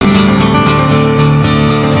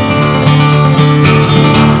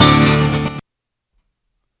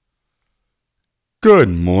Good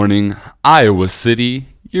morning, Iowa City.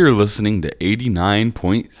 You're listening to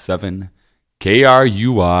 89.7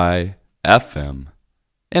 KRUI FM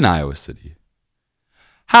in Iowa City.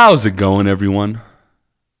 How's it going, everyone?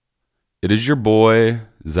 It is your boy,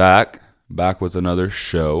 Zach, back with another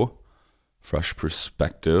show, Fresh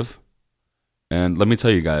Perspective. And let me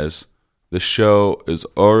tell you guys, this show is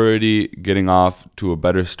already getting off to a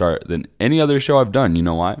better start than any other show I've done. You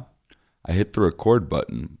know why? I hit the record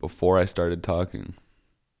button before I started talking.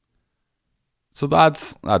 So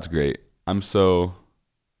that's great. I'm so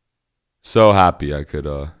happy I could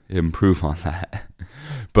improve on that.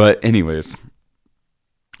 But anyways,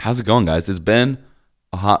 how's it going, guys? It's been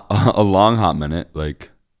a long hot minute,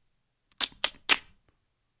 like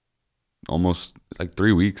almost like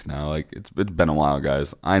 3 weeks now. Like it's been a while,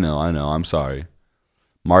 guys. I know. I'm sorry.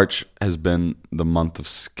 March has been the month of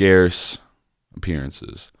scarce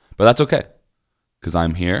appearances. But that's okay, because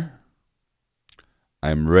I'm here.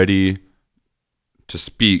 I'm ready to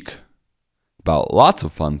speak about lots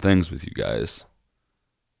of fun things with you guys.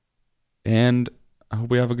 And I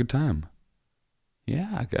hope we have a good time.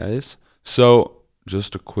 Yeah, guys. So,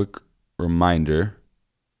 just a quick reminder,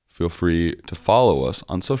 feel free to follow us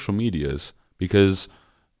on social medias, because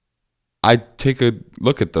I take a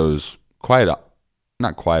look at those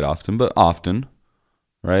not quite often, but often.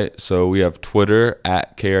 Right, so we have Twitter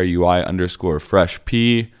at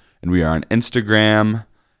KRUI_FreshP, and we are on Instagram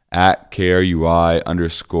at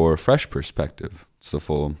KRUI_FreshPerspective. It's the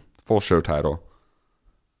full show title.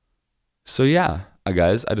 So yeah,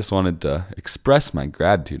 guys, I just wanted to express my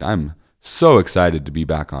gratitude. I'm so excited to be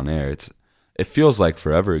back on air. It feels like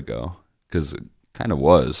forever ago, because it kind of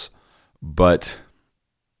was. But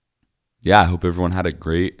yeah, I hope everyone had a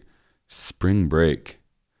great spring break.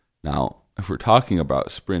 Now, if we're talking about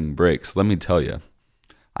spring breaks, let me tell you,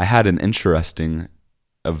 I had an interesting,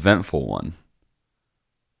 eventful one,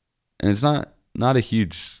 and it's not a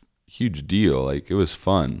huge deal. Like, it was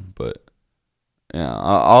fun, but yeah,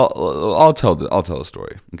 I'll tell the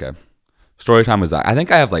story. Okay, story time was that I think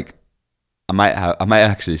I have I might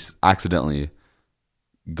actually accidentally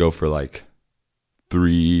go for like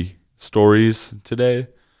 3 stories today,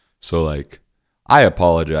 so like, I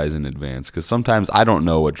apologize in advance, because sometimes I don't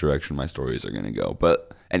know what direction my stories are going to go.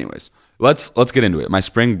 But anyways, let's get into it. My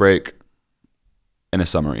spring break in a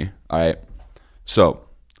summary. All right. So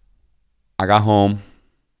I got home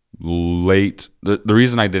late. The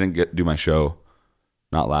reason I didn't do my show,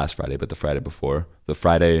 not last Friday, but the Friday before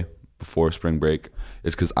spring break,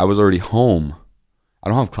 is because I was already home. I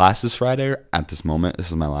don't have classes Friday at this moment. This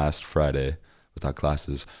is my last Friday without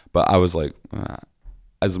classes. But I was like,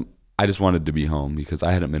 I just wanted to be home because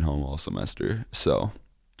I hadn't been home all semester. So,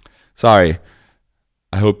 sorry.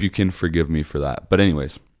 I hope you can forgive me for that. But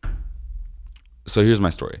anyways, so here's my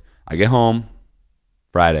story. I get home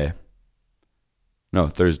Thursday,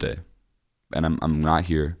 and I'm not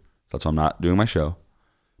here. That's why I'm not doing my show.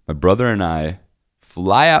 My brother and I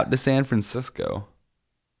fly out to San Francisco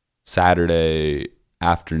Saturday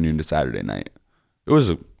afternoon to Saturday night.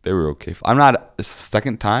 They were okay. I'm not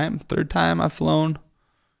third time I've flown,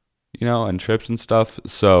 and trips and stuff.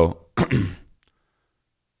 So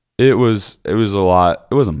it was a lot.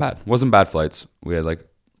 It wasn't bad. It wasn't bad flights. We had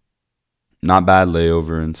not bad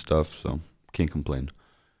layover and stuff, so can't complain.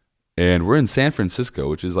 And we're in San Francisco,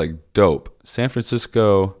 which is dope. San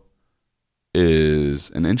Francisco is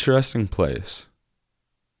an interesting place.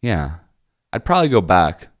 Yeah. I'd probably go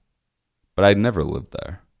back, but I'd never lived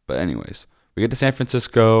there. But anyways, we get to San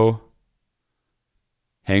Francisco,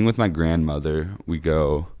 hang with my grandmother. We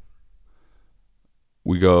go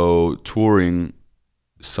touring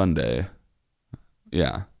Sunday.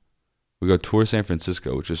 Yeah. We go tour San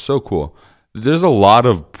Francisco, which is so cool. There's a lot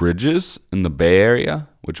of bridges in the Bay Area,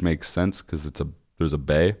 which makes sense because there's a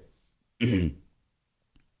bay. And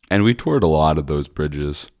we toured a lot of those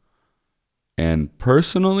bridges. And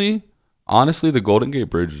personally, honestly, the Golden Gate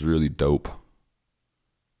Bridge is really dope.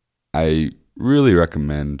 I really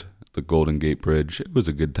recommend the Golden Gate Bridge. It was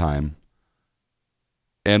a good time.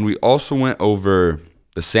 And we also went over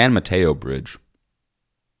the San Mateo Bridge.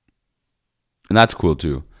 And that's cool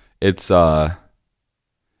too. It's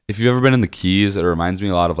if you've ever been in the Keys, it reminds me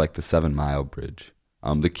a lot of the 7 Mile Bridge.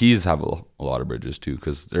 The Keys have a lot of bridges too,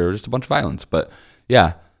 because they're just a bunch of islands. But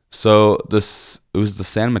yeah, so it was the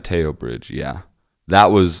San Mateo Bridge. Yeah,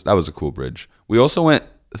 that was a cool bridge. We also went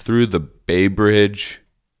through the Bay Bridge,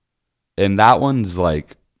 and that one's we're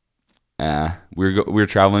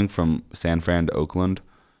traveling from San Fran to Oakland,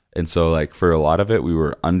 and so for a lot of it we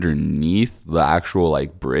were underneath the actual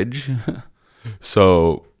bridge.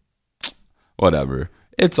 So whatever,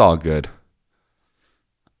 it's all good.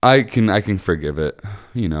 I can forgive it.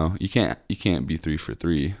 You can't be 3 for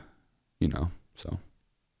 3. So.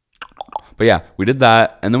 But yeah, we did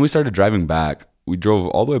that, and then we started driving back. We drove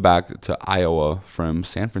all the way back to Iowa from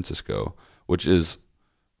San Francisco, which is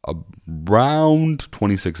around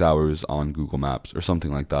 26 hours on Google Maps or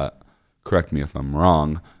something like that. Correct me if I'm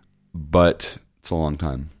wrong, but it's a long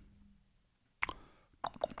time.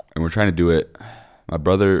 And we're trying to do it. My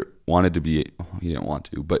brother he didn't want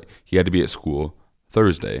to, but he had to be at school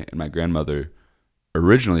Thursday, and my grandmother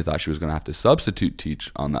originally thought she was going to have to substitute teach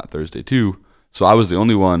on that Thursday too. So I was the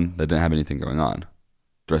only one that didn't have anything going on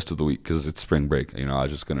the rest of the week because it's spring break. I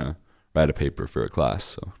was just going to write a paper for a class,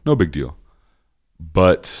 so no big deal.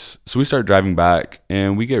 But so we start driving back,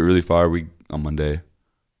 and we get really far. On Monday,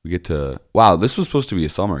 we get to this was supposed to be a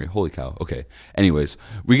summary. Holy cow! Okay. Anyways,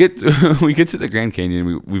 we get to the Grand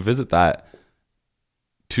Canyon. We visit that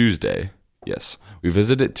Tuesday. Yes, we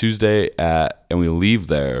visit it Tuesday and we leave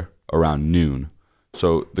there around noon.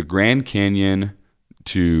 So the Grand Canyon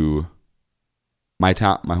to my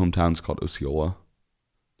hometown's called Osceola.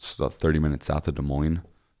 It's about 30 minutes south of Des Moines.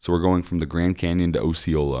 So we're going from the Grand Canyon to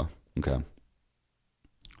Osceola. Okay.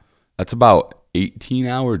 That's about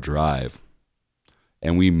 18-hour drive.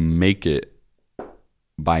 And we make it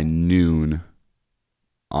by noon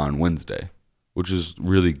on Wednesday, which is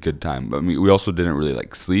really good time. But we also didn't really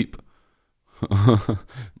sleep,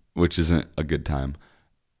 which isn't a good time.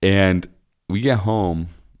 And we get home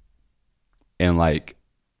and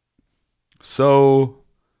so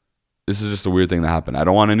this is just a weird thing that happened. I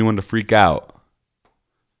don't want anyone to freak out,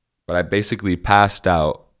 but I basically passed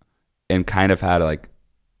out and kind of had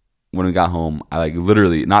when we got home, I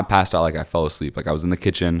literally not passed out, I fell asleep. I was in the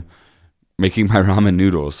kitchen making my ramen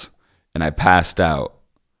noodles and I passed out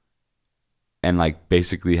and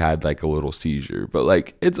basically had a little seizure,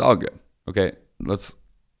 but it's all good. Okay. Let's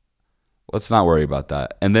not worry about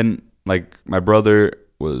that. And then my brother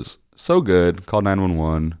was so good, called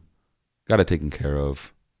 911, got it taken care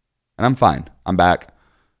of, and I'm fine. I'm back.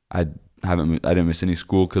 I didn't miss any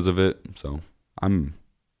school because of it, so I'm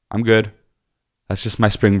good. That's just my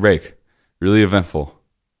spring break. Really eventful,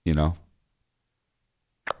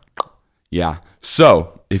 Yeah.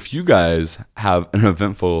 So if you guys have an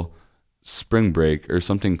eventful spring break or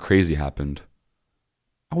something crazy happened,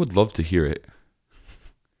 I would love to hear it.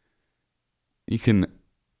 You can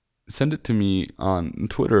send it to me on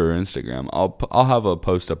Twitter or Instagram. I'll have a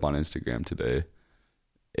post up on Instagram today,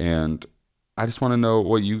 and I just want to know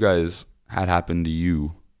what you guys had happen to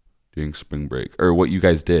you during spring break, or what you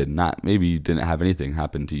guys did. Not maybe you didn't have anything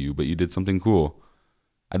happen to you, but you did something cool.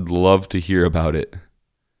 I'd love to hear about it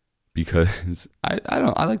because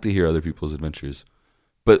I like to hear other people's adventures.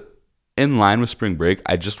 But in line with spring break,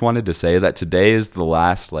 I just wanted to say that today is the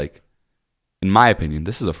last, in my opinion,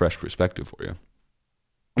 this is a fresh perspective for you.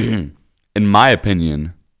 In my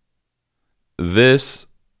opinion, this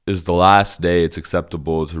is the last day it's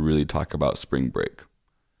acceptable to really talk about spring break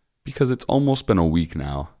because it's almost been a week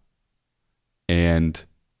now. And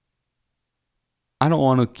I don't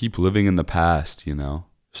want to keep living in the past,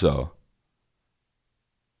 So,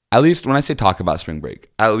 at least when I say talk about spring break,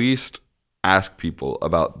 at least ask people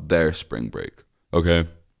about their spring break. Okay?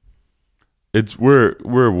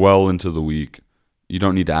 We're well into the week. You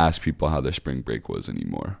don't need to ask people how their spring break was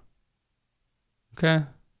anymore. Okay?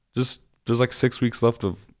 Just there's 6 weeks left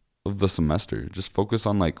of the semester. Just focus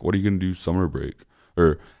on what are you going to do summer break?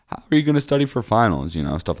 Or how are you going to study for finals?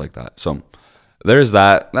 Stuff like that. So there's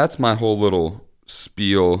that. That's my whole little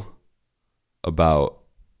spiel about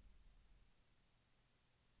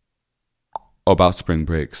spring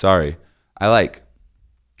break. Sorry.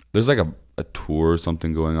 There's a tour or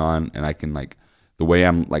something going on, and I can the way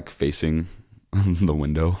I'm facing the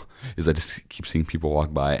window is I just keep seeing people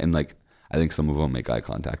walk by, and I think some of them make eye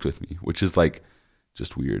contact with me, which is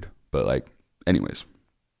just weird. But anyways.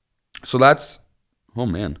 So that's, oh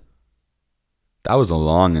man. That was a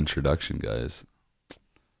long introduction, guys.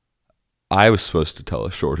 I was supposed to tell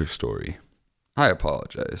a shorter story. I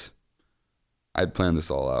apologize. I'd planned this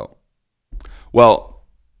all out. Well,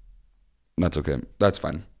 that's okay. That's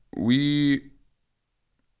fine.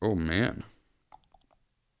 Oh man.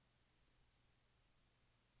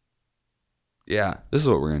 Yeah, this is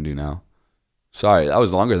what we're going to do now. Sorry, that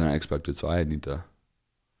was longer than I expected, so I need to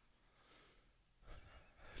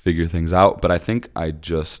figure things out, but I think I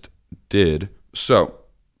just did. So,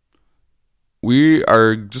 we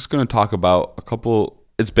are just going to talk about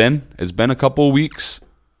it's been a couple weeks,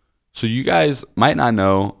 so you guys might not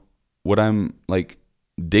know what I'm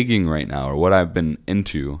digging right now or what I've been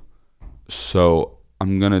into. So,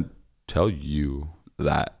 I'm going to tell you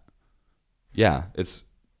that, yeah, it's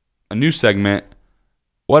a new segment,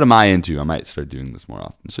 what am I into? I might start doing this more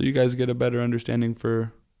often, so you guys get a better understanding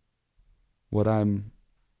for what I'm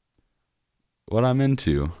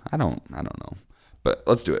into. I don't know, but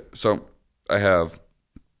let's do it. So I have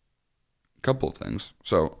a couple of things.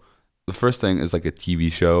 So the first thing is like a TV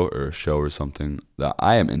show or a show or something that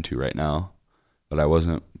I am into right now that I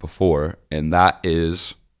wasn't before, and that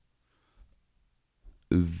is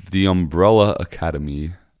The Umbrella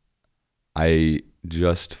Academy. I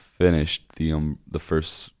just finished the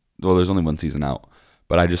first. Well, there's only one season out,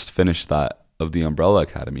 but I just finished that of The Umbrella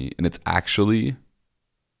Academy, and it's actually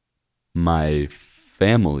my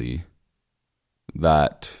family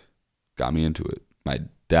that got me into it. My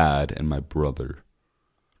dad and my brother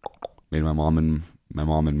made my mom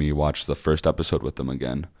and me watch the first episode with them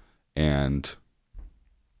again, and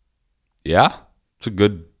yeah, it's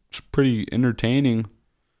a pretty entertaining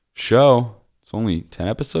show. It's only 10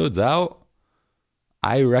 episodes out.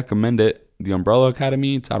 I recommend it. The Umbrella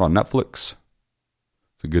Academy. It's out on Netflix.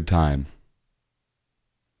 It's a good time.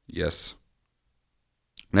 Yes.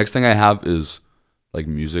 Next thing I have is like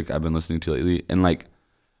music I've been listening to lately, and like,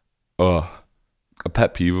 a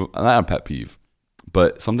pet peeve. Not a pet peeve,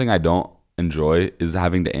 but something I don't enjoy is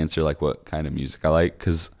having to answer like what kind of music I like,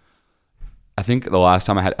 because I think the last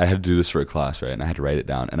time I had to do this for a class, right? And I had to write it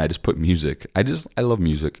down, and I just put music. I love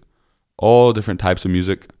music, all different types of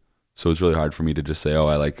music. So it's really hard for me to just say, oh,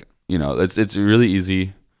 I like, it's really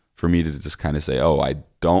easy for me to just kind of say, oh, I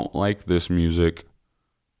don't like this music,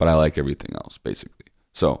 but I like everything else, basically.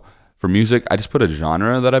 So for music, I just put a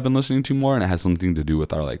genre that I've been listening to more, and it has something to do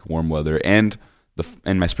with our like warm weather and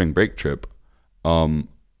my spring break trip.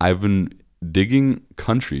 I've been digging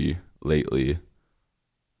country lately.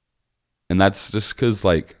 And that's just because,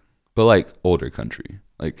 but older country.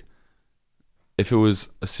 Like, if it was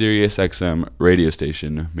a Sirius XM radio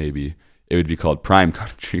station, maybe it would be called Prime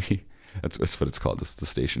Country. That's what it's called. It's the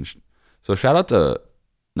station. So shout out to.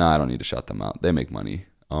 No, I don't need to shout them out. They make money.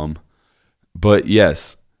 But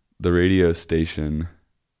yes, the radio station,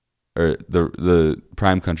 or the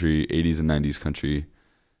Prime Country, 80s and 90s country.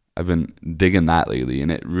 I've been digging that lately,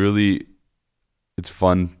 and it's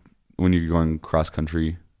fun when you're going cross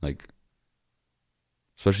country, like,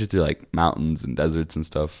 especially through like mountains and deserts and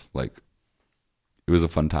stuff. Like, it was a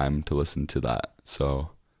fun time to listen to that.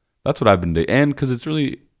 So that's what I've been doing. And because it's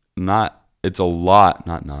really it's a lot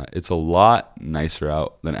nicer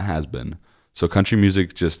out than it has been. So country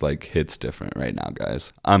music just like hits different right now,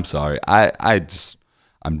 guys. I'm sorry. I've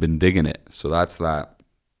been digging it. So that's that.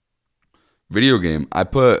 Video game. I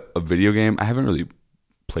put a video game. I haven't really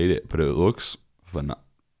played it, but it looks fun.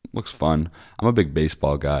 I'm a big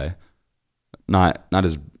baseball guy. Not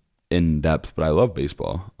as in depth, but I love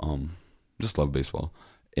baseball. Just love baseball,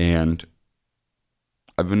 and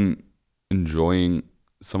I've been enjoying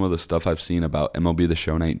some of the stuff I've seen about MLB The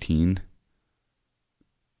Show 19.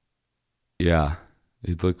 Yeah,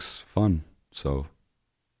 it looks fun. So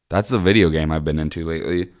that's the video game I've been into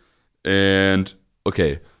lately. And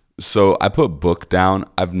okay, so I put book down.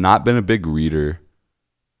 I've not been a big reader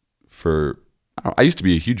I used to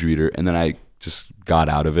be a huge reader, and then I just got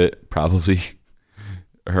out of it probably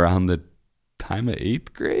around the time of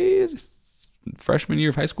 8th grade, freshman year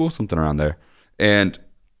of high school, something around there. And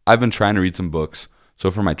I've been trying to read some books.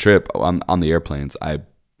 So for my trip on the airplanes, I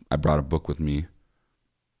brought a book with me,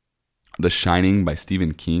 The Shining by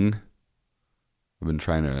Stephen King. I've been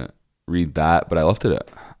trying to read that, but I left it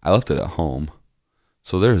at home.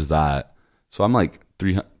 So there's that. So I'm like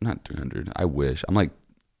 300. I wish. I'm like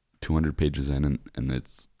 200 pages in, and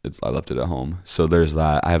it's I left it at home. So there's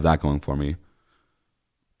that. I have that going for me.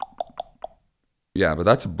 Yeah, but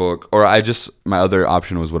that's a book. Or my other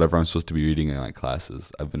option was whatever I'm supposed to be reading in my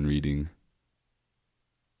classes. I've been reading.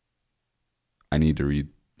 I need to read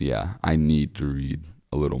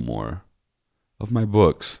a little more of my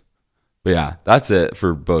books. But yeah, that's it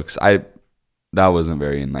for books. That wasn't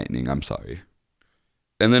very enlightening. I'm sorry.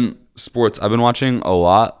 And then sports. I've been watching a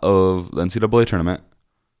lot of the NCAA tournament.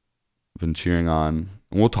 I've been cheering on,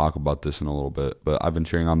 and we'll talk about this in a little bit, but I've been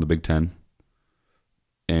cheering on the Big Ten.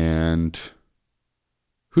 And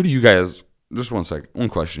who do you guys, just one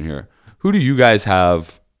question here. Who do you guys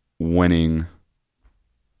have winning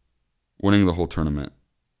the whole tournament?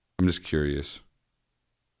 I'm just curious.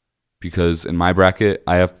 Because in my bracket,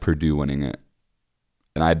 I have Purdue winning it.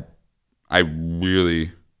 And I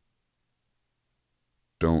really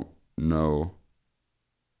don't know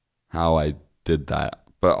how I did that.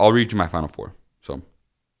 But I'll read you my Final Four. So,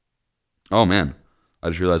 oh man, I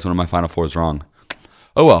just realized one of my Final Four is wrong.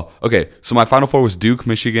 Oh well, okay. So my Final Four was Duke,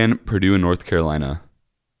 Michigan, Purdue, and North Carolina.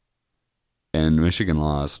 And Michigan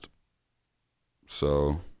lost.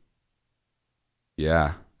 So,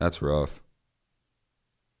 Yeah, that's rough.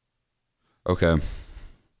 Okay,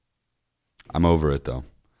 I'm over it though.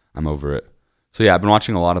 I'm over it. So yeah, I've been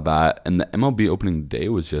watching a lot of that, and the MLB opening day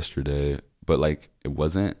was yesterday, but like it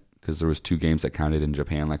wasn't because there was two games that counted in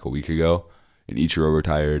Japan like a week ago, and Ichiro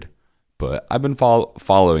retired. But I've been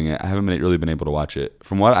following it. I haven't really been able to watch it.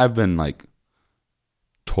 From what I've been like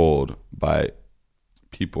told by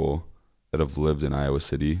people that have lived in Iowa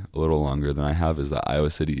City a little longer than I have, is that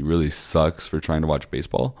Iowa City really sucks for trying to watch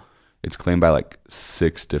baseball. It's claimed by like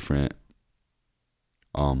six different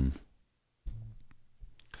um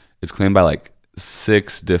it's claimed by like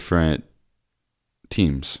six different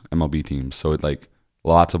teams, MLB teams. So it like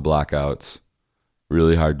lots of blackouts,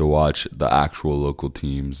 really hard to watch the actual local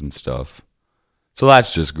teams and stuff. So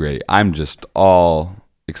that's just great. I'm just all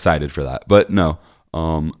excited for that. But no,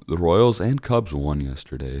 the Royals and Cubs won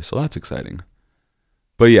yesterday, so that's exciting.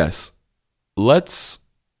 But yes, let's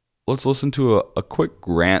listen to a quick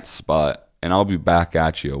rant spot, and I'll be back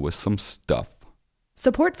at you with some stuff.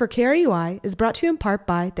 Support for KRUI is brought to you in part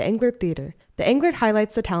by the Englert Theater. The Englert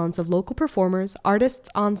highlights the talents of local performers, artists,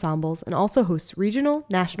 ensembles, and also hosts regional,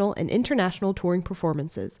 national, and international touring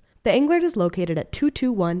performances. The Englert is located at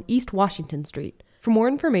 221 East Washington Street. For more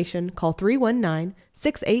information, call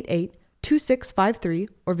 319-688-2653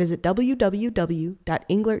 or visit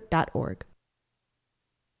www.englert.org.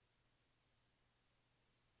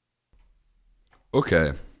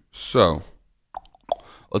 Okay, so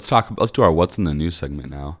let's do our what's in the news segment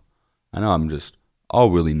now. I know I'm just all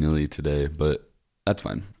willy-nilly today, but that's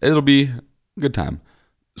fine. It'll be a good time.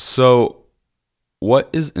 So, what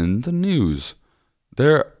is in the news?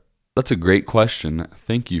 That's a great question.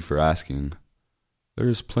 Thank you for asking.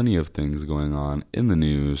 There's plenty of things going on in the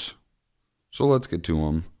news. So, let's get to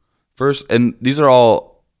them. First, and these are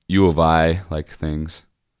all U of I like things,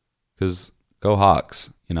 cuz go Hawks,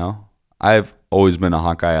 you know? I've always been a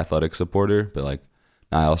Hawkeye athletic supporter, but like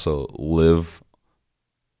I also live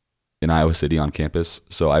in Iowa City on campus,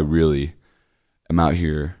 so I really am out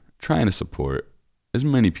here trying to support as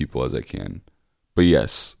many people as I can. But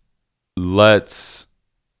yes, let's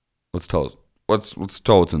tell what's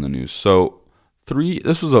in the news. So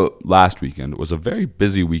this was a last weekend. It was a very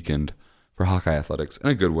busy weekend for Hawkeye athletics in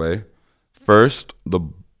a good way. First, the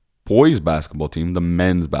boys basketball team, the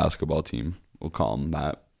men's basketball team, we'll call them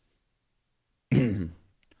that.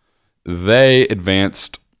 They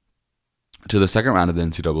advanced to the second round of the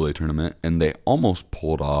NCAA tournament, and they almost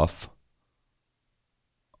pulled off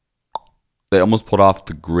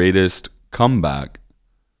the greatest comeback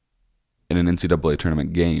in an NCAA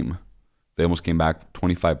tournament game. They almost came back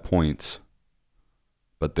 25 points,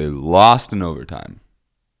 but they lost in overtime.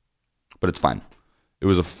 But it's fine. It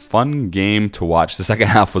was a fun game to watch. The second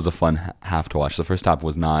half was a fun half to watch. The first half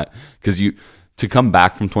was not, because to come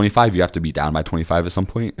back from 25, you have to be down by 25 at some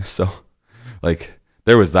point. So, like,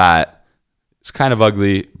 there was that. It's kind of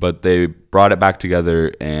ugly, but they brought it back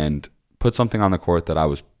together and put something on the court that I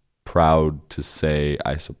was proud to say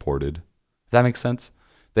I supported. If that makes sense?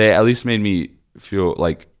 They at least made me feel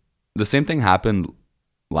like the same thing happened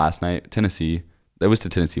last night. Tennessee. It was to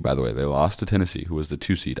Tennessee, by the way. They lost to Tennessee, who was the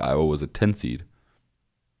 2 seed. Iowa was a 10 seed.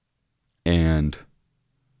 And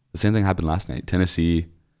the same thing happened last night. Tennessee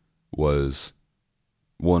was...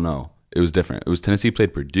 Well, no, it was different. It was Tennessee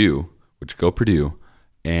played Purdue, which go Purdue,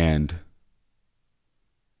 and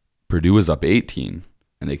Purdue was up 18,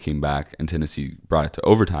 and they came back, and Tennessee brought it to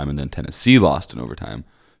overtime, and then Tennessee lost in overtime.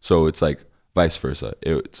 So it's like vice versa.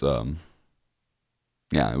 It was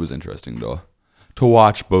interesting to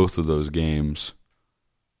watch both of those games.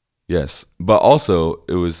 Yes, but also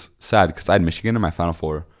it was sad because I had Michigan in my Final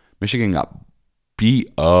Four. Michigan got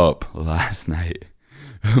beat up last night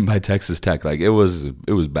by Texas Tech. Like it was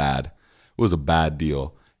bad. It was a bad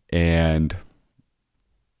deal, and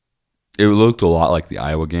it looked a lot like the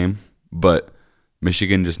Iowa game, but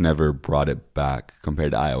Michigan just never brought it back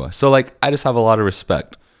compared to Iowa. So like I just have a lot of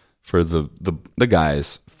respect for the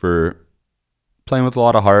guys for playing with a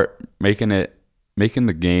lot of heart, making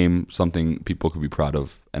the game something people could be proud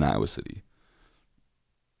of in Iowa City.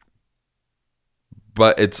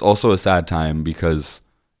 But it's also a sad time because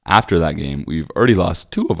after that game, we've already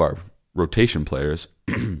lost two of our rotation players.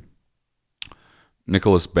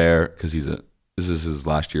 Nicholas Bear, because this is his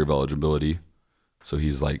last year of eligibility, so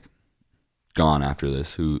he's like gone after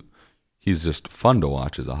this. He's just fun to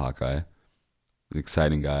watch as a Hawkeye, an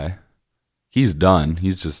exciting guy. He's done.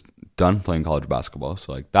 He's just done playing college basketball.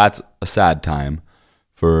 So like that's a sad time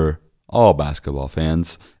for all basketball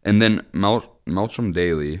fans. And then Meltram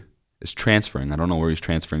Daly is transferring. I don't know where he's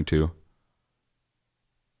transferring to,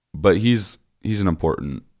 but he's an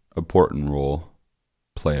important role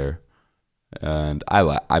player. and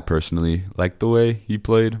I personally like the way he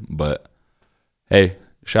played. But hey,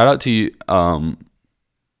 shout out to you,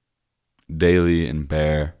 Daly and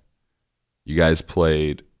Bear. You guys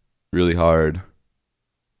played really hard,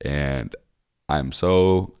 and I'm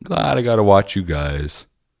so glad I got to watch you guys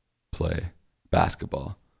play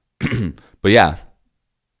basketball. But yeah,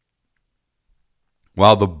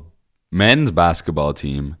 while the men's basketball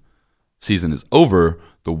team season is over,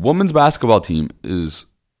 the women's basketball team is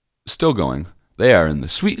still going. They are in the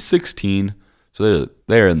Sweet 16, so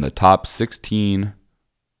they're in the top 16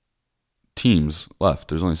 teams left.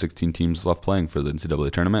 There's only 16 teams left playing for the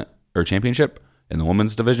NCAA tournament or championship in the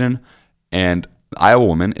women's division, and Iowa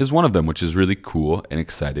women is one of them, which is really cool and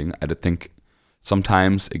exciting. I think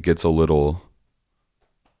sometimes it gets a little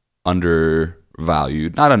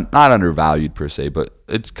undervalued, not undervalued per se, but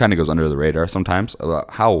it kind of goes under the radar sometimes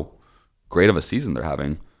about how great of a season they're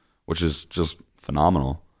having, which is just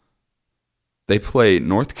phenomenal. They play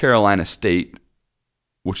North Carolina State,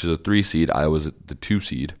 which is a 3 seed. Iowa's the 2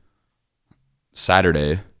 seed.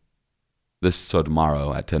 Saturday, so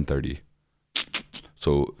tomorrow at 10:30.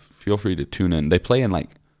 So feel free to tune in. They play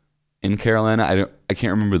in Carolina. I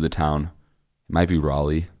can't remember the town. It might be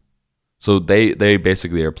Raleigh. So they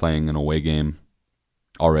basically are playing an away game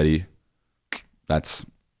already. That's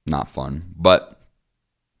not fun, but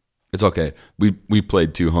it's okay. We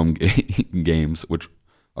played 2 home games, which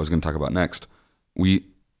I was going to talk about next.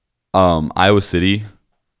 Iowa City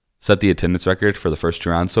set the attendance record for the first 2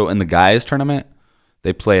 rounds. So in the guys tournament,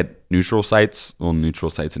 they play at neutral sites. Well,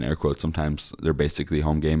 neutral sites in air quotes. Sometimes they're basically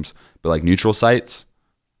home games, but like neutral sites.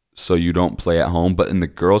 So you don't play at home. But in the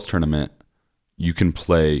girls tournament, you can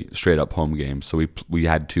play straight up home games. So we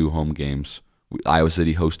had 2 home games. Iowa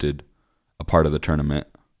City hosted a part of the tournament.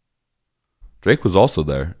 Drake was also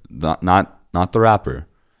there. Not the rapper,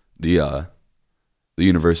 the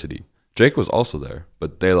university. Drake was also there,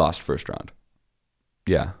 but they lost first round.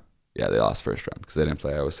 Yeah, they lost first round because they didn't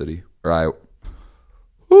play Iowa City.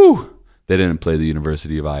 They didn't play the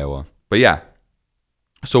University of Iowa. But yeah,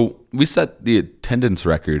 so we set the attendance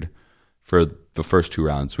record for the first 2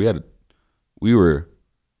 rounds. We were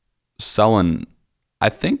selling. I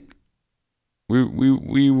think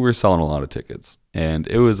we were selling a lot of tickets, and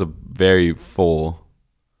it was a very full.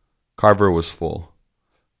 Carver was full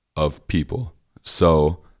of people,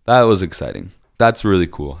 so that was exciting. That's really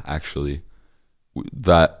cool, actually,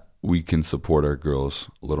 that we can support our girls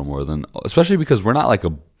a little more than, especially because we're not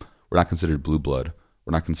considered blue blood.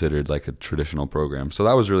 We're not considered like a traditional program. So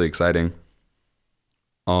that was really exciting.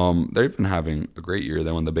 They're even having a great year.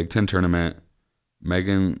 They won the Big Ten tournament.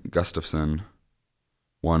 Megan Gustafson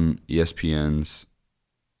won ESPN's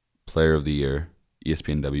Player of the Year,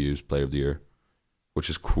 ESPNW's Player of the Year, which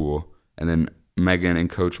is cool. And then Megan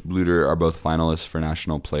and Coach Bluter are both finalists for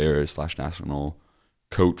National Player / National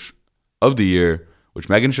Coach of the Year, which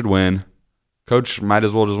Megan should win. Coach might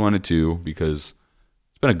as well just win it too, because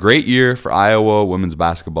it's been a great year for Iowa women's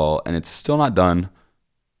basketball, and it's still not done.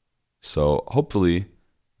 So hopefully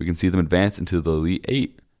we can see them advance into the Elite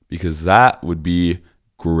 8, because that would be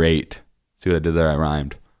great. See what I did there? I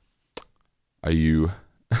rhymed. Are you?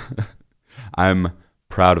 I'm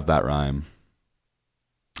proud of that rhyme.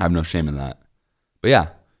 I have no shame in that. But yeah,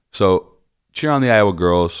 so cheer on the Iowa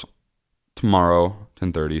girls tomorrow,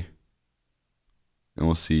 10:30. And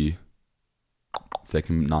we'll see if they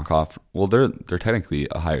can knock off. Well, they're technically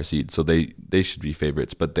a higher seed, so they should be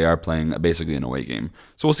favorites, but they are playing basically an away game.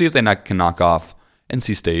 So we'll see if they can knock off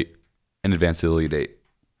NC State and advance to the Elite 8.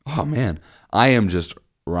 Oh, man. I am just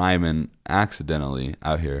rhyming accidentally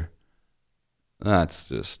out here. That's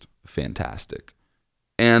just fantastic.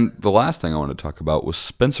 And the last thing I want to talk about was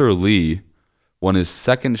Spencer Lee won his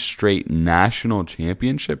 2nd straight national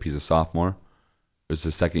championship. He's a sophomore. It was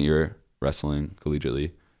his 2nd year wrestling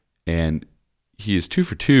collegiately, and he is 2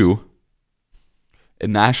 for 2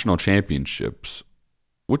 in national championships,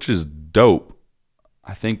 which is dope.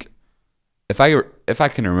 I think if I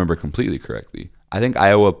can remember completely correctly, I think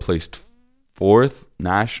Iowa placed 4th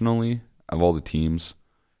nationally of all the teams,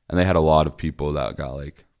 and they had a lot of people that got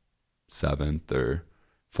like 7th or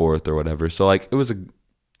 4th or whatever. So like it was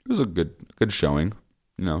a good showing.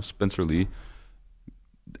 You know, Spencer Lee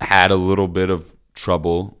had a little bit of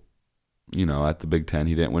trouble, you know, at the Big Ten.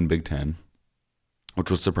 He didn't win Big Ten,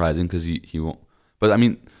 which was surprising because he won't. But I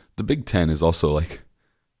mean, the Big Ten is also like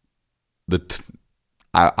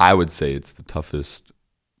I would say it's the toughest.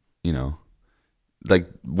 You know, like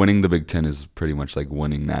winning the Big Ten is pretty much like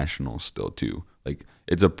winning nationals still too. Like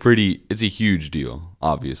it's a huge deal,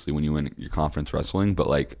 obviously, when you win your conference wrestling. But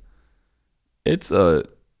like the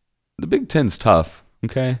Big Ten's tough.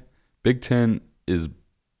 Okay, Big Ten is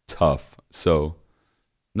tough. So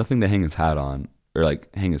nothing to hang his hat on or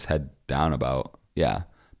like hang his head down about. Yeah.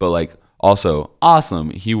 But like also awesome.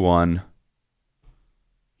 He won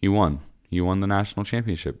the national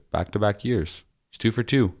championship back-to-back years. He's 2 for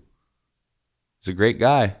 2. He's a great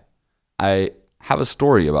guy. I have a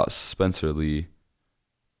story about Spencer Lee,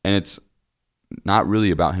 and it's not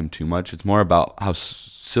really about him too much. It's more about how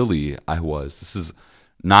silly I was. This is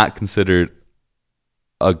not considered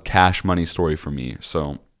a cash money story for me.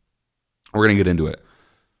 So we're going to get into it.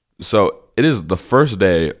 So it is the first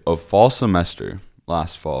day of fall semester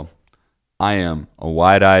last fall. I am a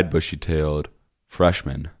wide-eyed, bushy-tailed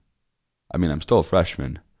freshman. I mean, I'm still a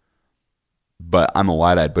freshman, but I'm a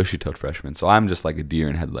wide-eyed, bushy-tailed freshman. So I'm just like a deer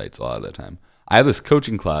in headlights a lot of the time. I have this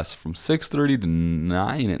coaching class from 6:30 to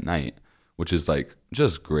 9 at night, which is like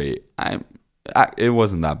just great. It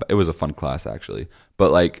wasn't that bad. It was a fun class actually,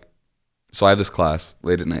 but like, so I have this class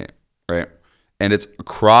late at night, right? And it's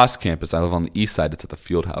across campus. I live on the east side. It's at the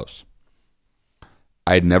field house.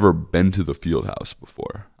 I had never been to the field house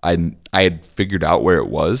before. I had figured out where it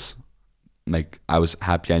was. Like, I was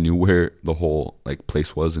happy I knew where the whole like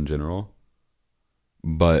place was in general.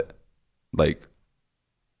 But like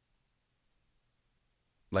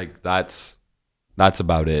that's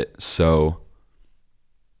about it. So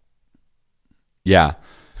yeah.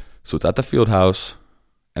 So it's at the field house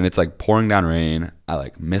and it's like pouring down rain. I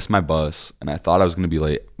like missed my bus and I thought I was going to be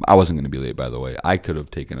late. I wasn't going to be late, by the way. I could have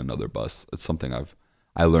taken another bus. It's something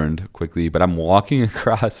I learned quickly, but I'm walking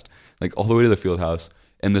across like all the way to the field house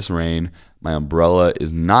in this rain. My umbrella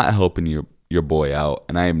is not helping your boy out,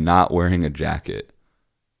 and I am not wearing a jacket.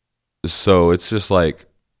 So it's just like,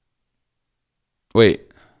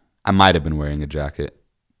 wait, I might have been wearing a jacket.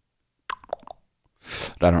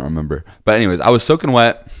 I don't remember. But anyways, I was soaking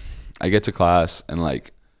wet. I get to class, and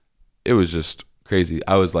like, it was just crazy.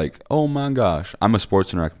 I was like, oh my gosh. I'm a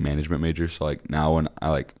sports and rec management major, so like now when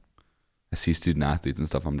I see student athletes and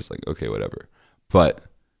stuff, I'm just like, okay, whatever. But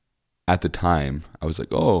at the time, I was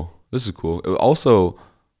like, oh, this is cool. Also,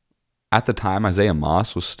 at the time, Isaiah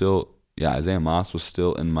Moss was still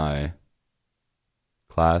in my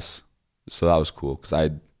class. So that was cool because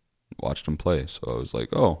I watched him play. So I was like,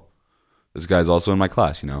 oh, this guy's also in my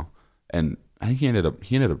class, you know? And I think he ended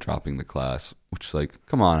up dropping the class, which is like,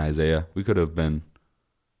 come on, Isaiah. We could have been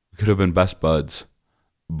best buds.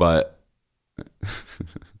 But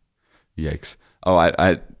yikes. Oh,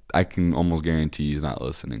 I can almost guarantee he's not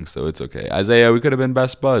listening, so it's okay. Isaiah, we could have been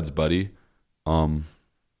best buds, buddy.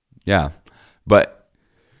 Yeah. But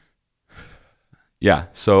yeah,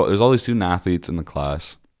 so there's all these student athletes in the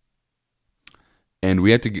class. And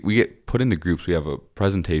we get put into groups. We have a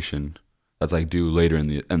presentation that's like due later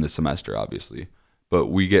in the semester, obviously. But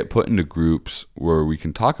we get put into groups where we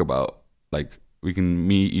can talk about, like, we can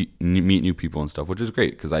meet new people and stuff, which is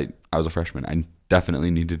great because I was a freshman. I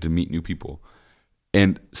definitely needed to meet new people.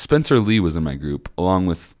 And Spencer Lee was in my group, along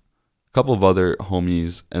with a couple of other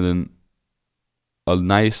homies, and then a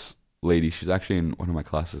nice lady. She's actually in one of my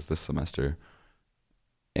classes this semester,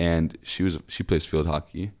 and she plays field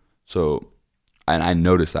hockey. So, and I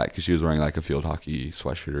noticed that because she was wearing like a field hockey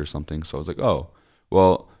sweatshirt or something. So I was like, oh,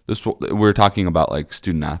 well, we're talking about like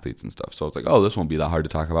student athletes and stuff. So I was like, oh, this won't be that hard to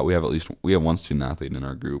talk about. We have one student athlete in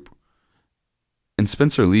our group, and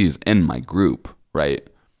Spencer Lee's in my group, right?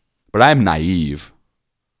 But I'm naive.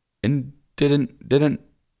 And didn't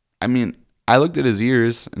I mean, I looked at his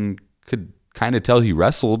ears and could kind of tell he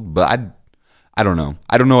wrestled, but I don't know.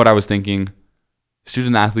 I don't know what I was thinking.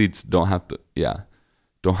 Student athletes don't have to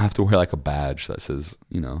wear like a badge that says,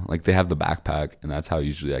 you know, like they have the backpack and that's how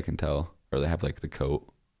usually I can tell, or they have like the coat.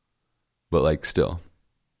 But like still,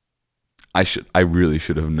 I really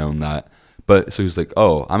should have known that. But so he's like,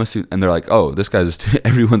 oh, I'm a student. And they're like, oh, this guy's a student.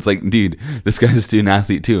 Everyone's like, dude, this guy's a student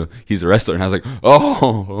athlete too. He's a wrestler. And I was like,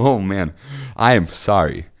 oh man, I am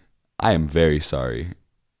sorry. I am very sorry.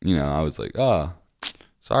 You know, I was like, oh,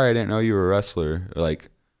 sorry, I didn't know you were a wrestler. Or like,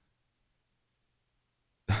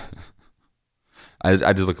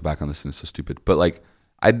 I just look back on this and it's so stupid. But like,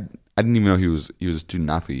 I didn't even know he was a student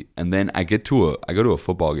athlete. And then I go to a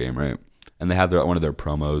football game, right? And they have one of their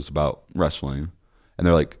promos about wrestling. And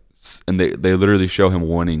they're like, and they literally show him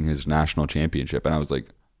winning his national championship. And I was like,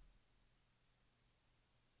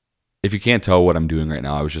 if you can't tell what I'm doing right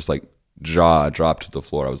now, I was just like, jaw dropped to the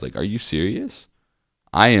floor. I was like, are you serious?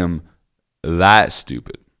 I am that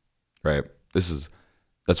stupid, right? That's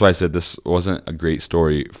why I said this wasn't a great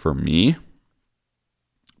story for me,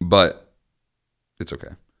 but it's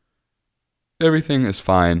okay. Everything is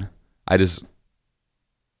fine. This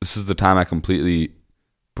is the time I completely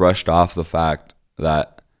brushed off the fact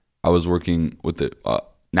that I was working with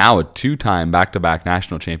now a 2-time back-to-back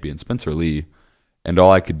national champion, Spencer Lee. And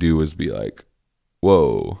all I could do was be like,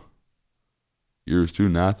 whoa, you're a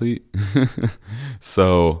student athlete?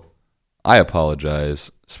 So I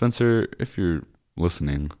apologize. Spencer, if you're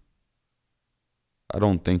listening, I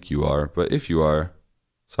don't think you are, but if you are,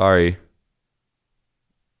 sorry.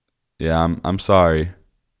 Yeah, I'm sorry.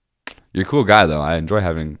 You're a cool guy, though. We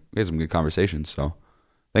had some good conversations, so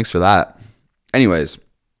thanks for that. Anyways,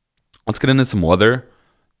 let's get into some weather.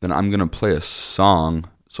 Then I'm going to play a song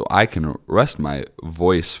so I can rest my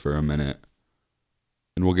voice for a minute,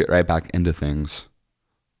 and we'll get right back into things.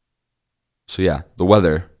 So yeah, the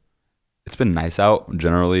weather. It's been nice out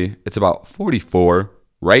generally. It's about 44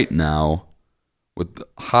 right now with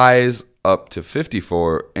highs up to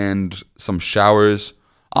 54 and some showers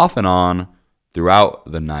off and on throughout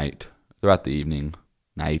the evening,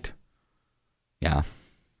 night. Yeah,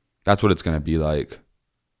 that's what it's going to be like.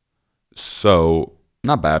 So,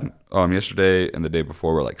 not bad. Yesterday and the day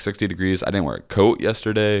before were like 60 degrees. I didn't wear a coat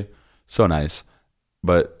yesterday. So nice.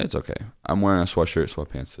 But it's okay. I'm wearing a sweatshirt,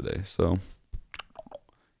 sweatpants today. So,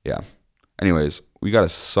 yeah. Anyways, we got a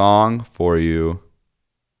song for you.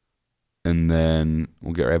 And then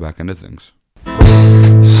we'll get right back into things.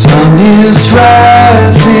 Sun is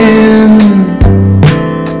rising,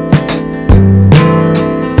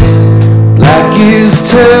 black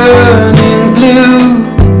is turning blue.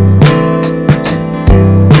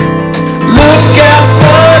 Look at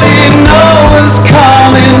what he knows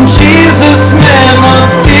coming. Jesus, man, what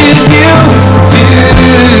did you do?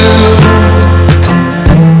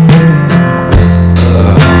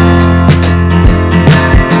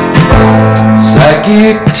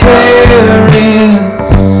 Sagittarians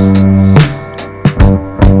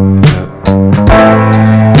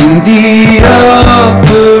in the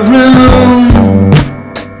upper room.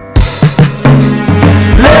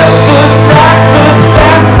 Left foot, right foot,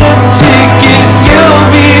 that's the ticket. You'll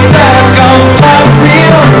be back on top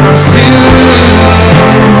real soon.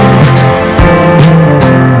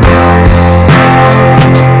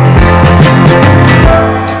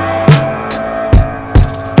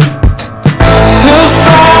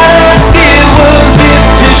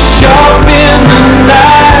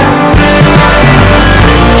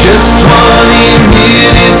 Just 20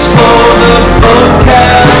 minutes for the book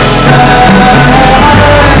outside.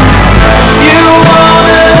 You want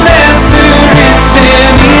an answer, it's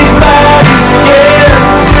anybody's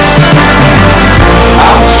guess.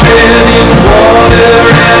 I'm treading water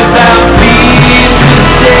as I bleed to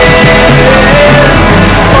death.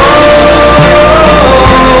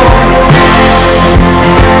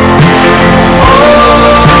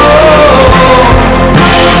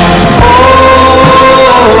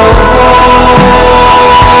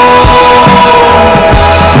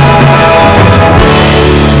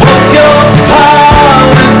 What's your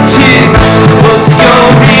politics? What's your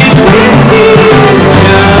religion?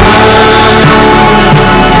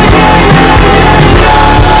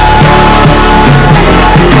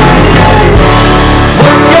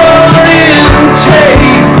 What's your intake?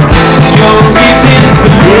 Your reason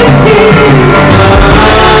for living?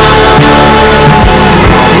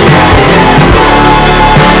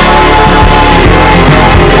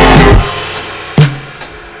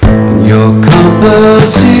 Your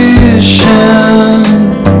composition,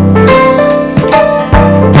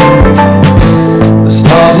 the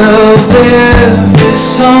start of every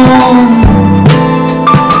song,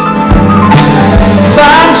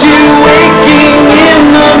 find you waking in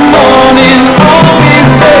the morning,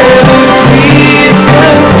 always there to greet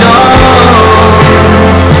the dawn.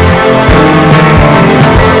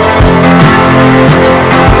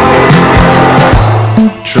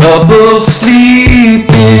 Trouble sleeping,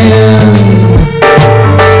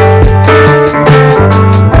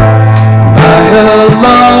 my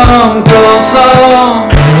alarm goes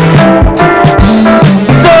on.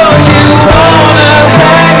 So you wanna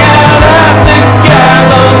hang out at the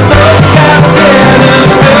gallows? Those guys better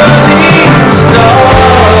believe stars.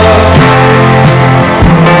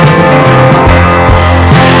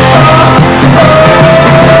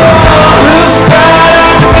 Whose bad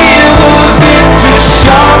idea was it to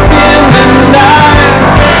sharpen the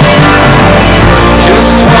knife?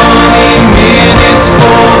 Just 20 minutes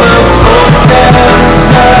for the book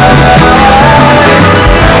outside.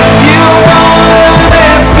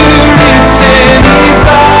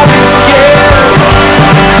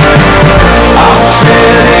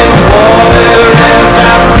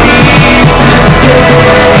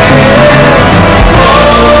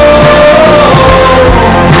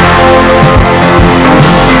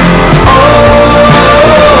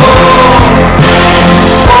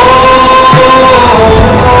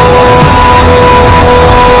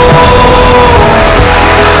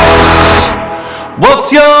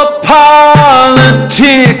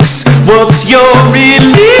 your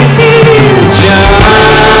religion?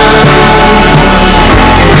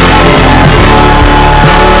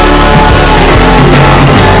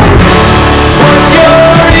 What's your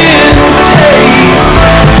intake?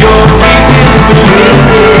 Your reason for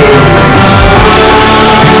living? What's your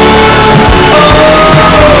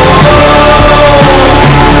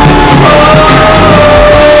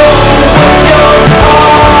politics? What's your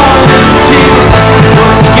What's your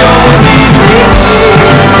intake? Your reason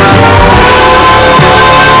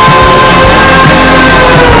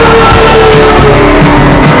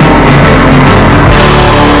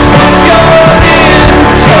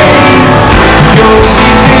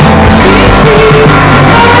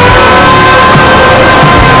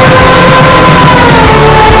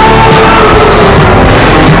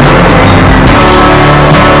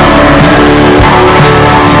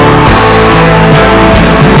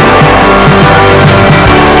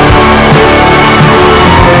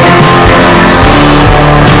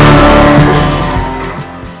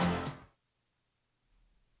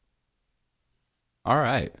All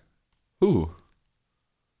right. Ooh.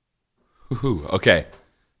 Ooh. Okay.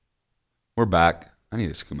 We're back. I need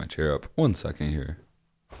to scoot my chair up. 1 second here.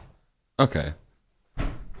 Okay.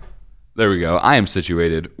 There we go. I am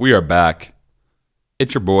situated. We are back.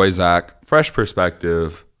 It's your boy, Zach. Fresh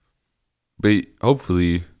perspective. But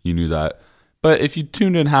hopefully you knew that. But if you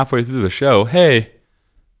tuned in halfway through the show, hey,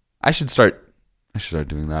 I should start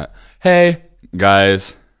doing that. Hey,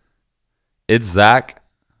 guys. It's Zach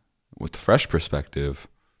with Fresh Perspective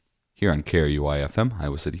here on KRUI FM,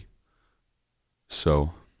 Iowa City.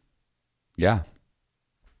 So, yeah.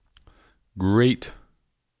 Great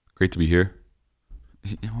to be here.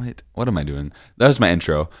 Wait, what am I doing? That was my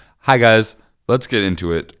intro. Hi, guys. Let's get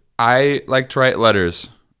into it. I like to write letters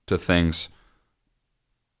to things.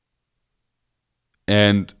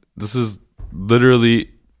 And this is literally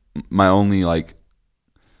my only,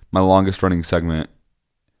 my longest running segment.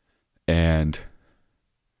 And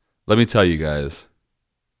let me tell you guys,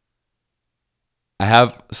 I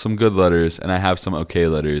have some good letters and I have some okay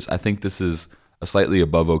letters. I think this is a slightly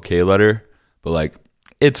above okay letter, but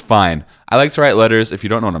it's fine. I like to write letters. If you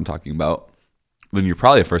don't know what I'm talking about, then you're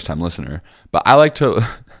probably a first-time listener. But I like to,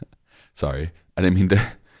 sorry, I didn't mean to,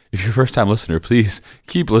 if you're a first-time listener, please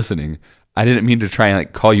keep listening. I didn't mean to try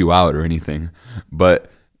and call you out or anything,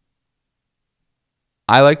 but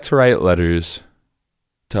I like to write letters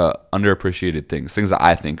to underappreciated things that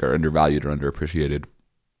I think are undervalued or underappreciated.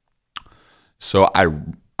 So I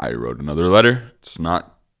wrote another letter. It's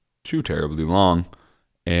not too terribly long,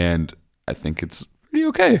 and I think it's pretty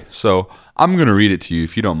okay. So I'm going to read it to you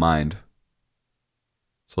if you don't mind.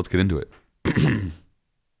 So let's get into it.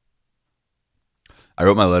 I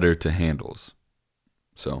wrote my letter to Handles.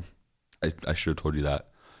 So I should have told you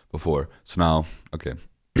that before. So now, okay,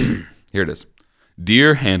 here it is.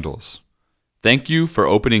 Dear Handles, thank you for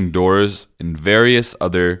opening doors in various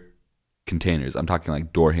other containers. I'm talking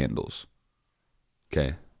like door handles.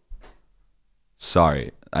 Okay.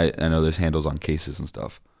 Sorry. I know there's handles on cases and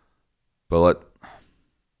stuff. But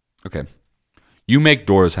okay. You make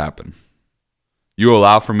doors happen. You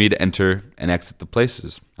allow for me to enter and exit the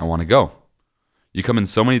places I want to go. You come in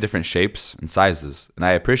so many different shapes and sizes, and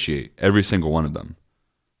I appreciate every single one of them.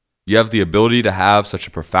 You have the ability to have such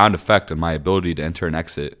a profound effect on my ability to enter and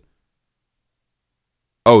exit.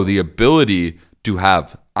 Oh, the ability to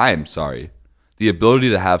have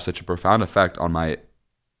such a profound effect on my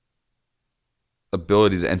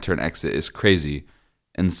ability to enter and exit is crazy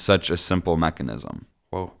and such a simple mechanism.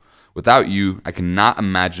 Whoa. Without you, I cannot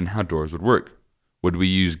imagine how doors would work. Would we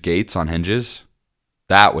use gates on hinges?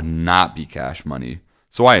 That would not be cash money.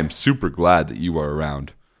 So I am super glad that you are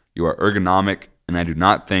around. You are ergonomic, and I do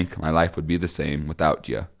not think my life would be the same without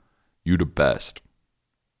you. You the best.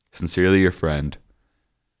 Sincerely your friend,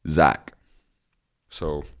 Zach.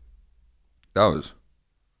 So that was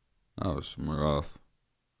some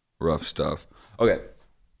rough stuff. Okay.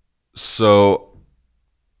 So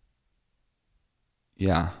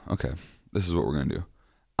yeah, okay. This is what we're going to do.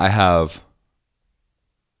 I have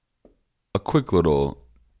a quick little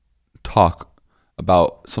talk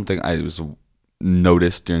about something I was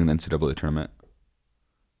noticed during the NCAA tournament.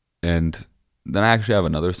 And then I actually have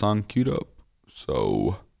another song queued up.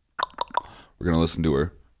 So we're going to listen to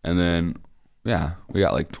her. And then, yeah, we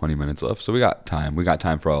got like 20 minutes left. So we got time. We got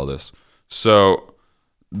time for all this. So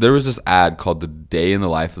there was this ad called The Day in the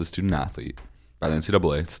Life of the Student Athlete by the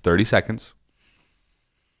NCAA. It's 30 seconds.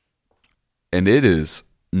 And it is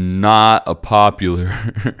not a popular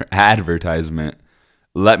advertisement.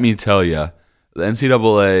 Let me tell you, the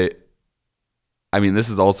NCAA, I mean, this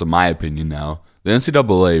is also my opinion now. The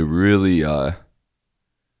NCAA really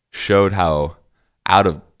showed how out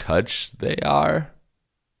of touch they are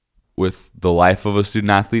with the life of a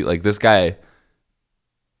student athlete. Like this guy,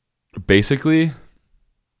 basically,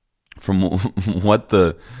 from what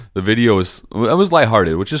the video was, it was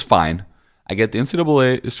lighthearted, which is fine. I get the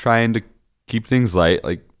NCAA is trying to keep things light.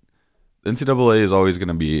 Like the NCAA is always going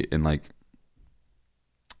to be in like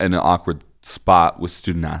an awkward spot with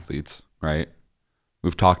student athletes, right?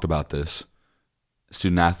 We've talked about this.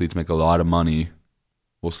 Student athletes make a lot of money.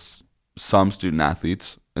 Well, some student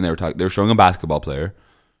athletes, and they were showing a basketball player.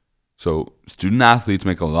 So student athletes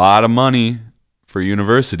make a lot of money for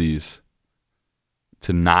universities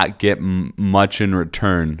to not get much in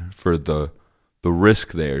return for the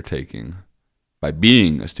risk they are taking by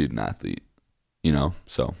being a student athlete,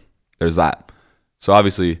 So there's that. So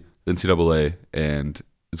obviously the NCAA and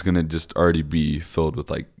it's gonna just already be filled with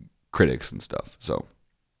like critics and stuff. So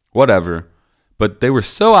whatever. But they were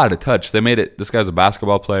so out of touch. They made it. This guy's a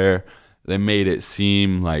basketball player. They made it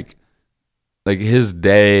seem like his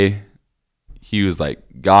day. He was like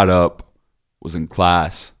got up, was in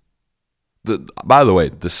class. By the way,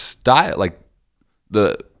 the style, like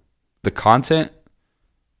the content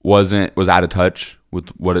was out of touch with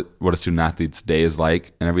what a student athlete's day is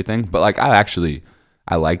like and everything. But like I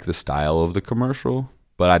like the style of the commercial,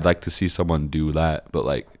 but I'd like to see someone do that, but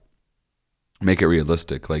like make it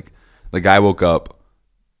realistic. Like the guy woke up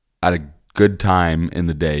at a good time in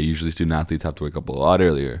the day. Usually student athletes have to wake up a lot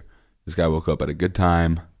earlier. This guy woke up at a good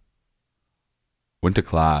time, went to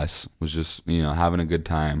class, was just, having a good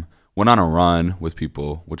time, went on a run with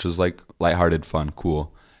people, which was like lighthearted, fun,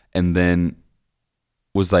 cool. And then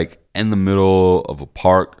was like in the middle of a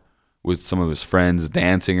park with some of his friends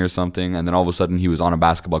dancing or something. And then all of a sudden he was on a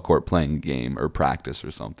basketball court playing a game or practice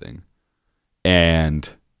or something. And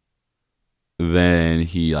then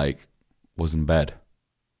he like was in bed.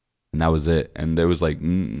 And that was it. And it was like,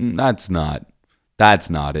 that's not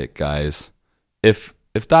it, guys. If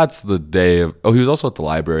that's the day of, he was also at the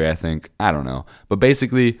library, I think. I don't know. But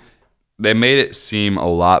basically, they made it seem a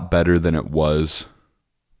lot better than it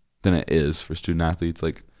is for student athletes.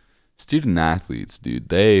 Like, student athletes, dude,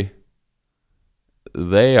 they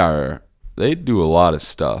do a lot of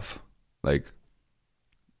stuff. Like,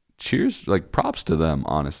 cheers, like props to them,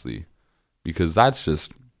 honestly. Because that's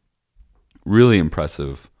just really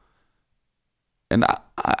impressive. And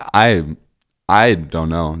I don't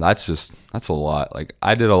know. That's a lot. Like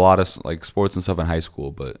I did a lot of like sports and stuff in high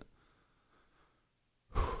school, but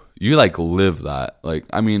you like live that. Like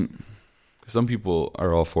I mean, some people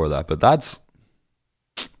are all for that, but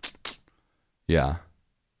yeah.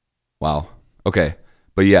 Wow. Okay.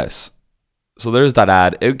 But yes. So there's that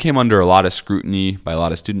ad. It came under a lot of scrutiny by a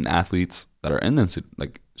lot of student athletes that are in the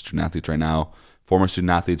like student athletes right now. Former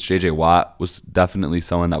student athletes. JJ Watt was definitely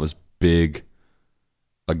someone that was big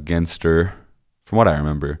against her, from what I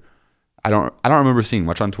remember. I don't remember seeing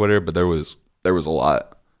much on Twitter, but there was a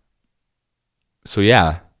lot. So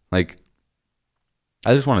yeah, like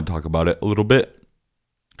I just want to talk about it a little bit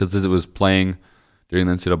because it was playing during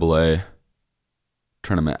the NCAA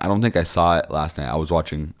tournament. I don't think I saw it last night. I was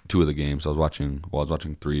watching 2 of the games. I was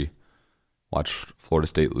watching 3. Watched Florida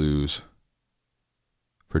State lose,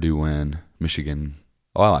 Purdue win, Michigan.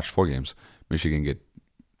 I watched 4 games. Michigan get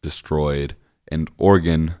destroyed, and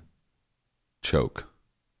Oregon choke.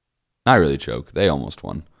 Not really choke. They almost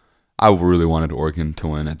won. I really wanted Oregon to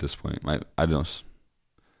win at this point.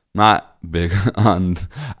 Not big on.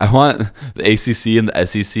 I want the ACC and the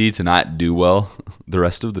SEC to not do well the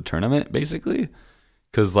rest of the tournament, basically,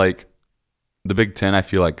 because like the Big Ten, I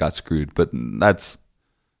feel like got screwed. But that's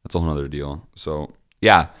a whole other deal. So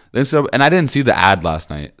yeah, and I didn't see the ad last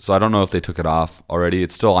night, so I don't know if they took it off already.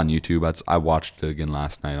 It's still on YouTube. I watched it again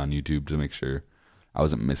last night on YouTube to make sure I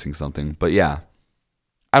wasn't missing something. But yeah,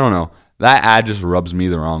 I don't know. That ad just rubs me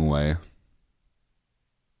the wrong way,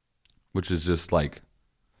 which is just like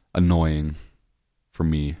annoying for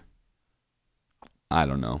me. I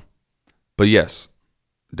don't know. But yes,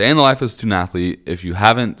 Day in the Life of a Student Athlete. If you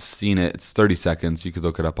haven't seen it, it's 30 seconds. You could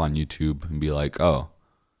look it up on YouTube and be like, oh,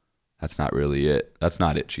 that's not really it. That's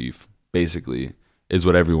not it, Chief. Basically, is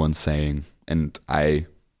what everyone's saying. And I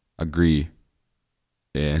agree.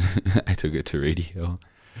 And I took it to radio.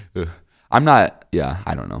 I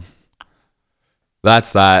don't know.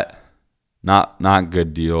 That's that. Not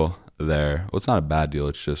good deal there. Well, it's not a bad deal.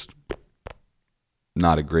 It's just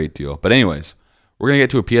not a great deal. But anyways, we're going to get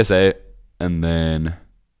to a PSA, and then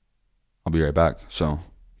I'll be right back. So,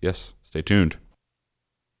 yes, stay tuned.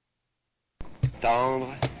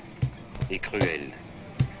 Tendre et cruel.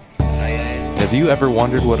 Réel Have you ever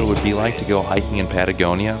wondered what it would be like to go hiking in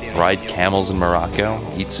Patagonia, ride camels in Morocco,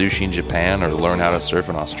 eat sushi in Japan, or learn how to surf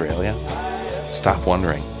in Australia? Stop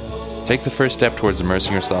wondering. Take the first step towards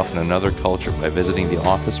immersing yourself in another culture by visiting the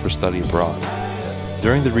Office for Study Abroad.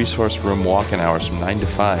 During the resource room walk-in hours from 9 to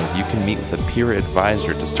 5, you can meet with a peer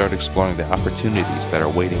advisor to start exploring the opportunities that are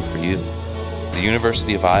waiting for you. The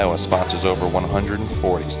University of Iowa sponsors over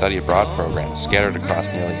 140 study abroad programs scattered across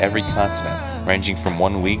nearly every continent, ranging from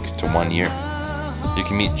 1 week to 1 year. You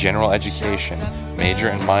can meet general education, major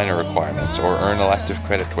and minor requirements, or earn elective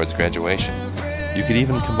credit towards graduation. You could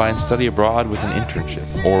even combine study abroad with an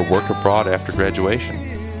internship or work abroad after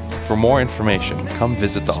graduation. For more information, come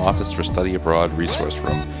visit the Office for Study Abroad resource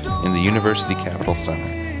room in the University Capitol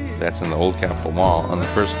Center. That's in the Old Capitol Mall on the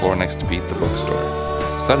first floor next to Beat the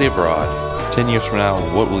Bookstore. Study abroad. 10 years from now,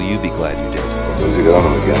 what will you be glad you did? Entonces llegaron a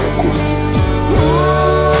la guerra.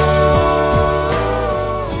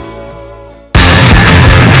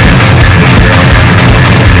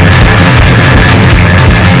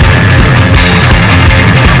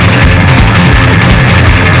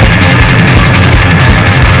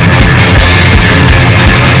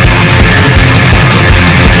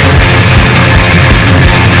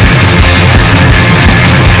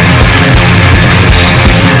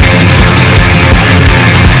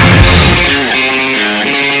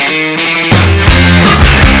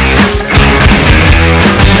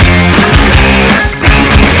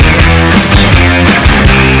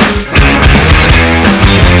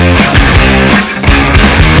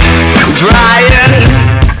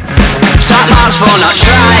 For not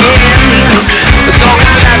trying, so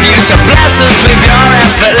kind of you to bless us with your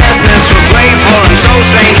effortlessness. We're grateful and so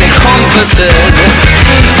strangely comforted.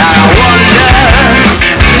 And I wonder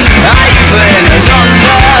how you putting us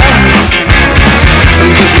under,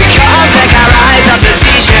 cause we can't take our eyes off the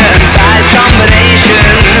t-shirt and ties combination.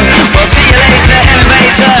 We'll see you later,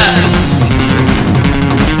 innovator.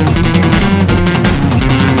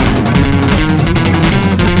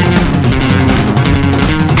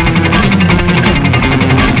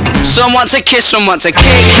 Some want to kiss, some want to kick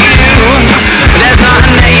you. There's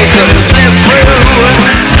nothing that you couldn't slip through.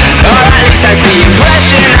 Or at least that's the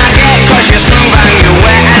impression I get, cause you're smooth and you're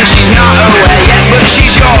wet, and she's not aware yet, but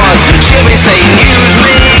she's yours. She'll be saying, use me,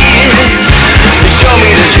 show me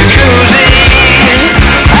the jacuzzi.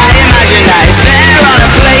 I imagine that it's there on a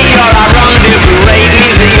plate. You're our rendezvous rate,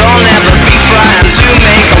 means that you'll never be frightened to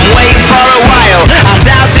make them wait for a while. I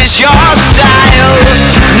doubt it's your style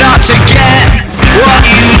not to get what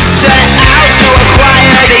you set out to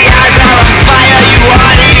acquire. The eyes are on fire, you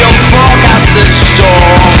are the unforecasted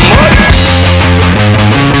storm.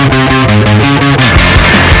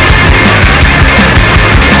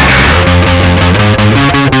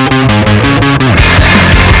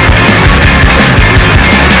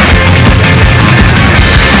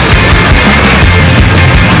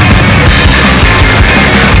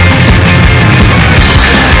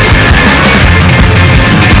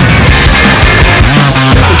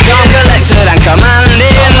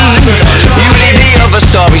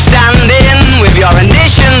 Story standing with your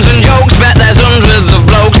additions and jokes. Bet there's hundreds of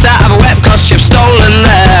blokes that have a web cost you've stolen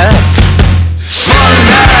there.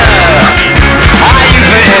 Thunder, are you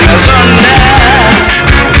putting us under?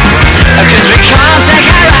 Cause we can't take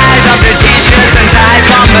our eyes off the t-shirts and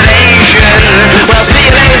ties combination. We'll see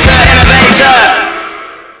you later, innovator.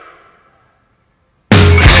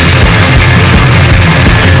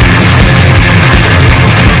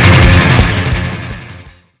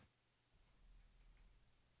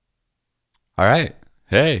 All right.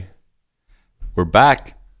 Hey, we're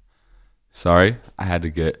back. Sorry, I had to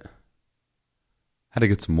get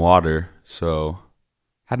some water, so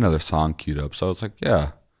had another song queued up. So I was like,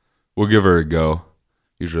 yeah, we'll give her a go.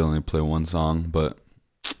 Usually only play one song, but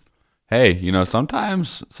hey,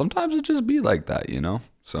 sometimes it just be like that,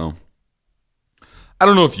 So I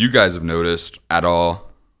don't know if you guys have noticed at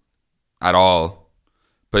all,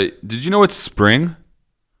 but did you know it's spring?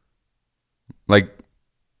 Like,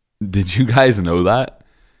 did you guys know that?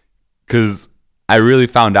 Because I really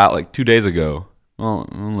found out like 2 days ago. Well,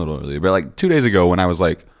 a little early, but like 2 days ago when I was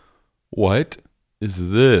like, what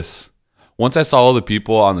is this? Once I saw all the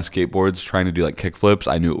people on the skateboards trying to do like kickflips,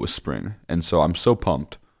 I knew it was spring. And so I'm so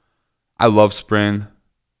pumped. I love spring.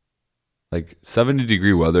 Like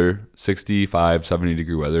 70-degree weather, 65,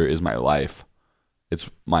 70-degree weather is my life. It's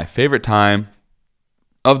my favorite time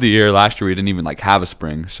of the year. Last year we didn't even like have a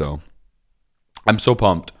spring, so I'm so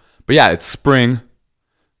pumped. But yeah, it's spring,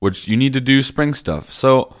 which you need to do spring stuff.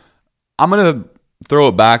 So I'm going to throw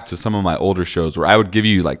it back to some of my older shows where I would give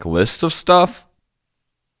you like lists of stuff.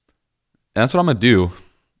 And that's what I'm going to do.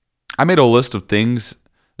 I made a list of things.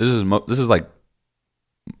 This is like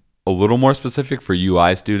a little more specific for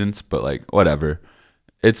UI students, but like whatever.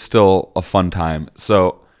 It's still a fun time.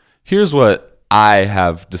 So here's what I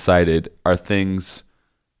have decided are things,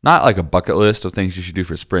 not like a bucket list of things you should do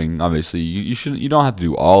for spring. Obviously, you don't have to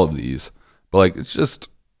do all of these, but like it's just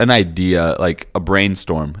an idea, like a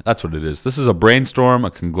brainstorm. That's what it is. This is a brainstorm,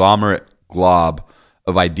 a conglomerate glob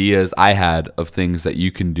of ideas I had of things that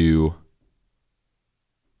you can do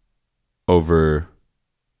over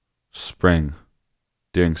spring,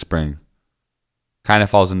 during spring. Kind of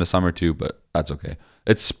falls into summer too, but that's okay.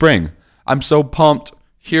 It's spring. I'm so pumped.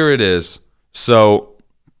 Here it is. So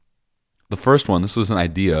the first one, this was an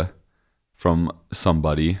idea from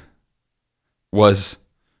somebody, was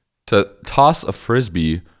to toss a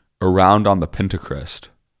frisbee around on the Pentacrest.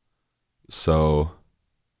 So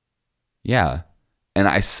yeah. And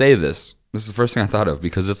I say this is the first thing I thought of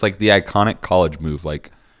because it's like the iconic college move.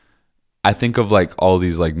 Like I think of like all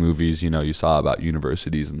these like movies, you saw about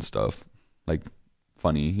universities and stuff, like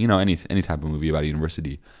funny, any type of movie about a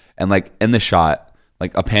university. And like in the shot,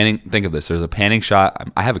 like a panning, think of this, there's a panning shot.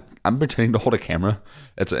 I'm pretending to hold a camera.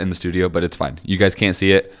 It's in the studio, but it's fine. You guys can't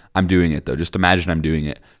see it. I'm doing it though. Just imagine I'm doing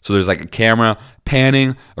it. So there's like a camera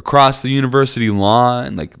panning across the university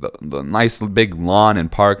lawn, like the nice big lawn and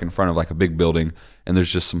park in front of like a big building. And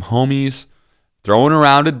there's just some homies throwing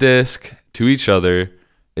around a disc to each other.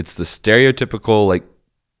 It's the stereotypical, like,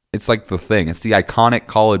 it's like the thing. It's the iconic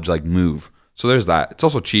college, like, move. So there's that. It's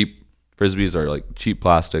also cheap. Frisbees are, like, cheap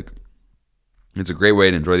plastic. It's a great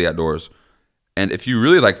way to enjoy the outdoors. And if you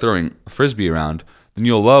really like throwing a frisbee around, then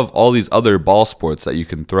you'll love all these other ball sports that you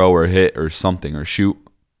can throw or hit or something or shoot.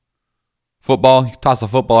 Football, you toss a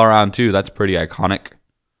football around, too. That's pretty iconic.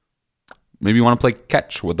 Maybe you want to play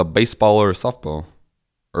catch with a baseball or a softball.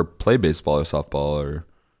 Or play baseball or softball or,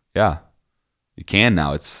 yeah. You can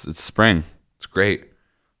now. It's spring. It's great.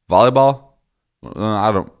 Volleyball?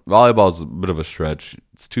 Volleyball's a bit of a stretch.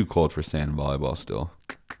 It's too cold for sand volleyball still.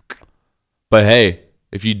 But hey,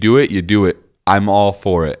 if you do it, you do it. I'm all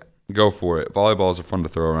for it. Go for it. Volleyballs are fun to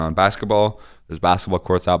throw around. Basketball, there's basketball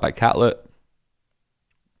courts out by Catlet.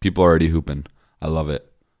 People are already hooping. I love it.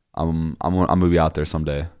 I'm gonna be out there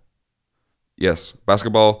someday. Yes,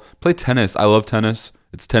 basketball. Play tennis. I love tennis.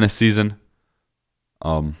 It's tennis season.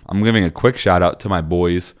 I'm giving a quick shout out to my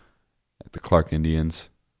boys at the Clark Indians.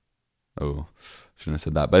 Oh, shouldn't have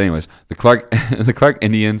said that. But anyways, the Clark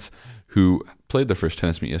Indians who played their first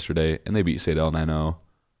tennis meet yesterday and they beat Sadell 9-0.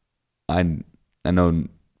 I know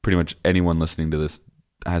pretty much anyone listening to this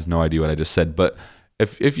has no idea what I just said, but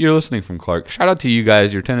if you're listening from Clark, shout out to you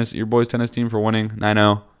guys, your boys tennis team for winning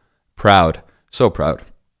 9-0. Proud. So proud.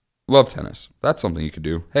 Love tennis. That's something you could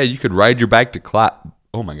do. Hey, you could ride your bike to class.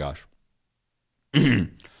 Oh my gosh.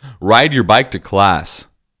 Ride your bike to class.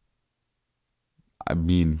 I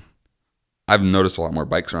mean, I've noticed a lot more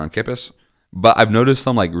bikes around campus, but I've noticed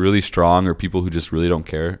some like really strong or people who just really don't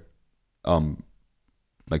care.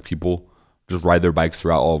 Like people just ride their bikes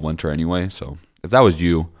throughout all of winter anyway. So if that was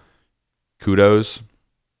you, kudos.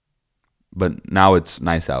 But now it's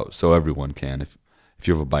nice out, so everyone can. If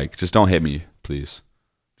you have a bike, just don't hit me, please.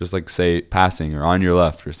 Just like say passing or on your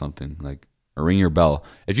left or something, like, or ring your bell.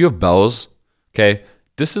 If you have bells, okay,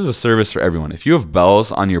 this is a service for everyone. If you have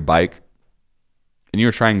bells on your bike and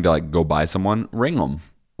you're trying to like go by someone, ring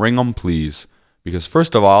them, please. Because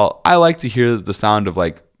first of all, I like to hear the sound of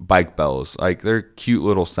like bike bells. Like they're cute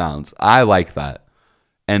little sounds. I like that.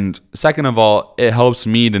 And second of all, it helps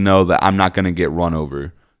me to know that I'm not going to get run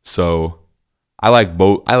over. So I like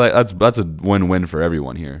both. That's a win-win for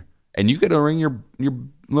everyone here. And you get to ring your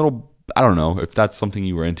little, I don't know if that's something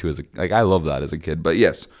you were into as I love that as a kid. But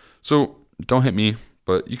yes, so don't hit me,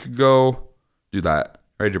 but you could go do that.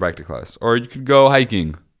 Ride your bike to class. Or you could go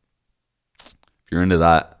hiking. If you're into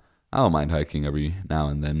that, I don't mind hiking every now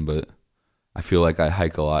and then, but I feel like I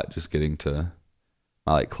hike a lot just getting to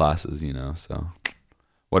my like classes, so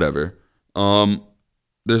whatever. I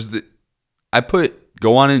put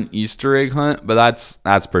go on an Easter egg hunt, but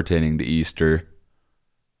that's pertaining to Easter.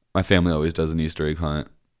 My family always does an Easter egg hunt.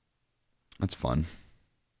 It's fun.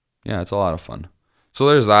 Yeah, it's a lot of fun. So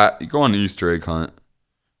there's that. You go on an Easter egg hunt.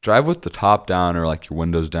 Drive with the top down or like your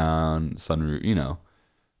windows down, sunroof,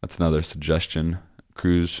 That's another suggestion.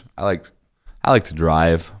 Cruise. I like to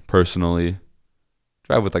drive personally.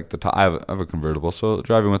 Drive with like the top. I have a convertible, so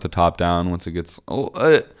driving with the top down once it gets.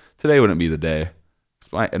 Today wouldn't be the day.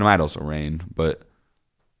 It might also rain, but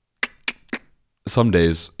some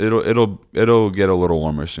days it'll get a little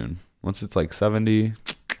warmer soon. Once it's like 70,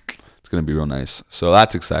 it's gonna be real nice. So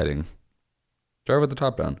that's exciting. Drive with the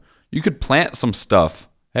top down. You could plant some stuff.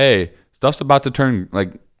 Hey, stuff's about to turn,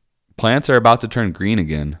 like, plants are about to turn green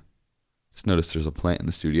again. Just noticed there's a plant in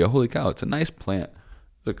the studio. Holy cow, it's a nice plant.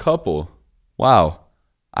 There's a couple. Wow.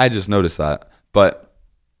 I just noticed that. But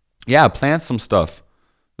yeah, plant some stuff.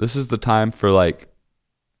 This is the time for like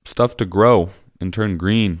stuff to grow and turn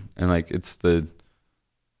green. And like it's the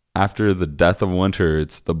after the death of winter,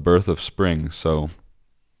 it's the birth of spring. So,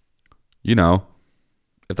 you know,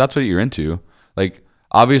 if that's what you're into, like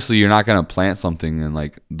obviously you're not going to plant something in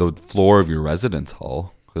like the floor of your residence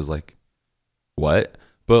hall because like what?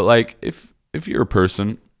 But like if you're a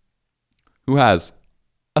person who has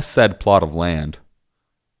a said plot of land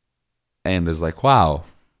and is like, wow,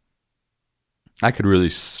 I could really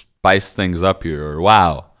spice things up here, or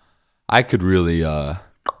wow, I could really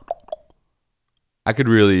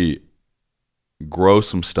grow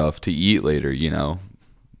some stuff to eat later, you know,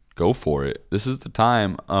 go for it. This is the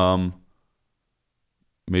time.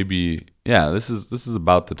 Maybe, yeah, this is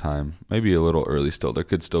about the time. Maybe a little early still. There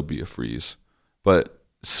could still be a freeze, but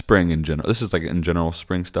spring in general. This is like in general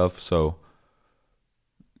spring stuff. So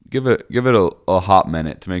give it a hot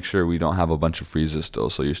minute to make sure we don't have a bunch of freezes still,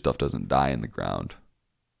 so your stuff doesn't die in the ground.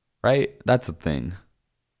 Right? That's a thing.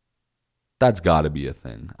 That's got to be a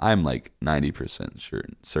thing. I'm like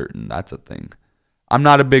 90% certain that's a thing. I'm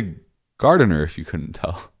not a big gardener, if you couldn't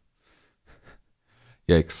tell.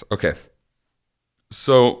 Yikes. Okay.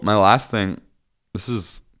 So my last thing, this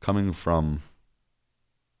is coming from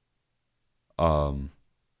the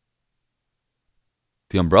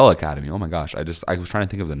Umbrella Academy. Oh my gosh, I was trying to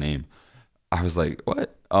think of the name. I was like,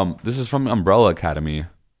 what? This is from Umbrella Academy.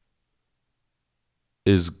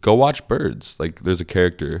 Is go watch birds. Like there's a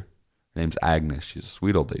character, her name's Agnes. She's a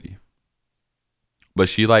sweet old lady. But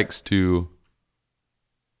she likes to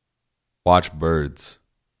watch birds.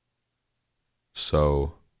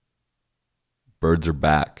 So birds are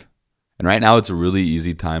back. And right now it's a really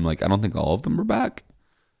easy time. Like I don't think all of them are back,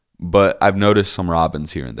 but I've noticed some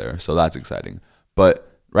robins here and there. So that's exciting.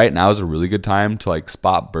 But right now is a really good time to like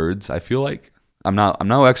spot birds. I feel like I'm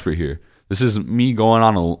no expert here. This is me going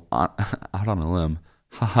out on a limb.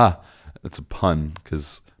 Haha. That's a pun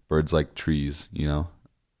because birds like trees, you know.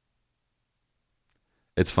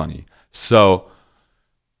 It's funny. So,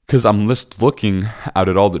 because I'm just looking out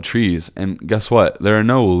at all the trees, and guess what? There are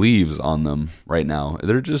no leaves on them right now.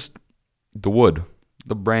 They're just the wood,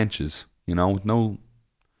 the branches, you know, with no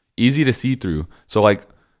easy to see through. So like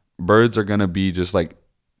birds are going to be just like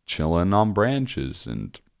chilling on branches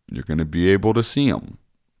and you're going to be able to see them.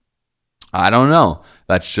 I don't know.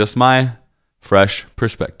 That's just my fresh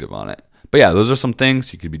perspective on it. But yeah, those are some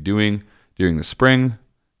things you could be doing during the spring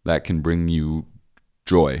that can bring you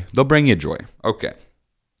joy. They'll bring you joy. Okay.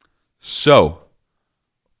 So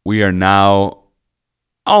we are now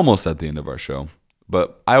almost at the end of our show,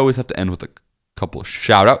 but I always have to end with a couple of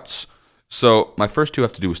shout outs. So my first two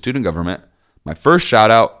have to do with student government. My first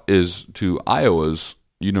shout out is to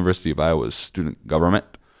University of Iowa's student government.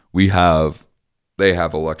 They have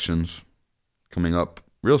elections coming up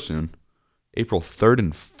real soon, April 3rd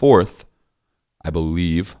and 4th, I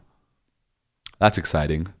believe. That's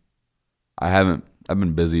exciting. I've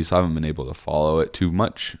been busy, so I haven't been able to follow it too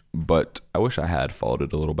much, but I wish I had followed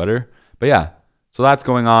it a little better. But yeah, so that's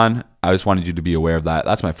going on. I just wanted you to be aware of that.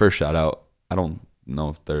 That's my first shout out. I don't know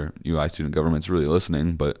if their UI student government's really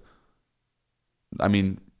listening, but I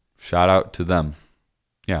mean, shout out to them.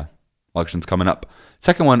 Yeah, election's coming up.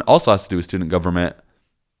 Second one also has to do with student government,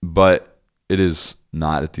 but it is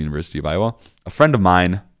not at the University of Iowa. A friend of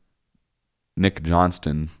mine, Nick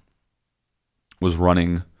Johnston, was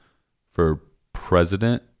running for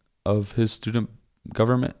president of his student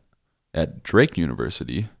government at Drake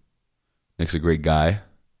University. Nick's a great guy.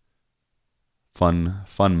 Fun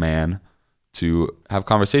man to have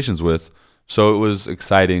conversations with. So it was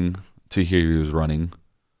exciting to hear he was running.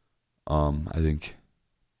 I think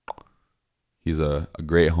he's a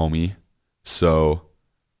great homie. So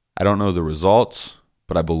I don't know the results,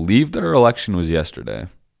 but I believe their election was yesterday.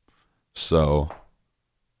 So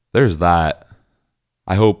there's that.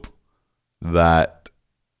 I hope that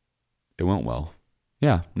it went well.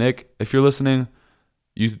 Yeah, Nick, if you're listening,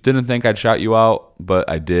 you didn't think I'd shout you out, but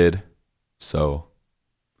I did. So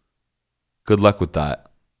good luck with that.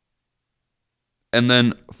 And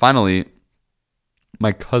then finally,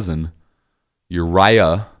 my cousin,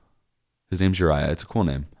 Uriah, his name's Uriah. It's a cool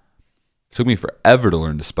name. It took me forever to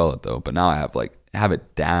learn to spell it though, but now I have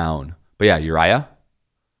it down. But yeah, Uriah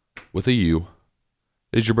with a U.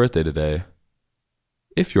 It is your birthday today.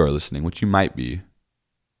 If you are listening, which you might be.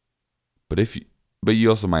 But you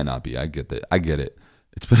also might not be. I get it.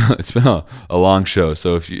 It's been a long show,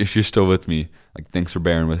 so if you're still with me, like thanks for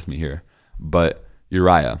bearing with me here. But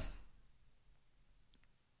Uriah,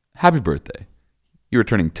 happy birthday. You were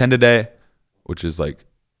turning 10 today. which is like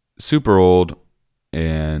super old,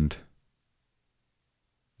 and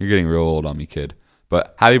you're getting real old on me, kid.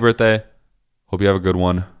 But happy birthday. Hope you have a good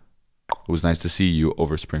one. It was nice to see you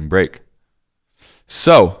over spring break.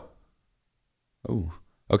 So,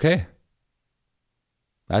 okay.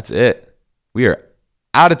 That's it. We are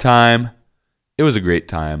out of time. It was a great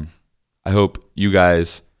time. I hope you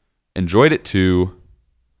guys enjoyed it too.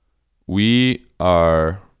 We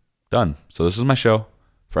are done. So this is my show,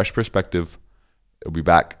 Fresh Perspective. It'll be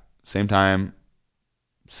back same time,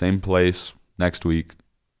 same place next week.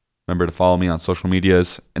 Remember to follow me on social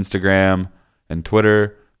medias, Instagram and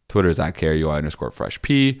Twitter. Twitter is at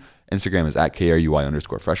KRUI_FreshP. Instagram is at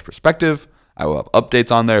KRUI_Fresh Perspective. I will have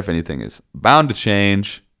updates on there if anything is bound to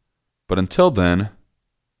change. But until then,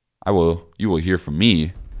 you will hear from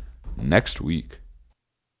me next week.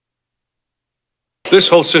 This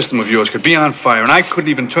whole system of yours could be on fire, and I couldn't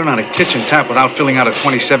even turn on a kitchen tap without filling out a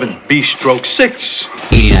 27B/6.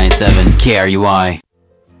 89.7 KRUI.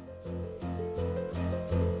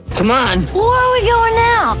 Come on. Where are we going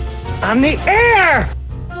now? On the air!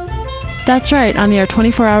 That's right, on the air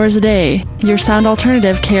 24 hours a day. Your sound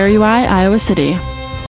alternative, KRUI, Iowa City.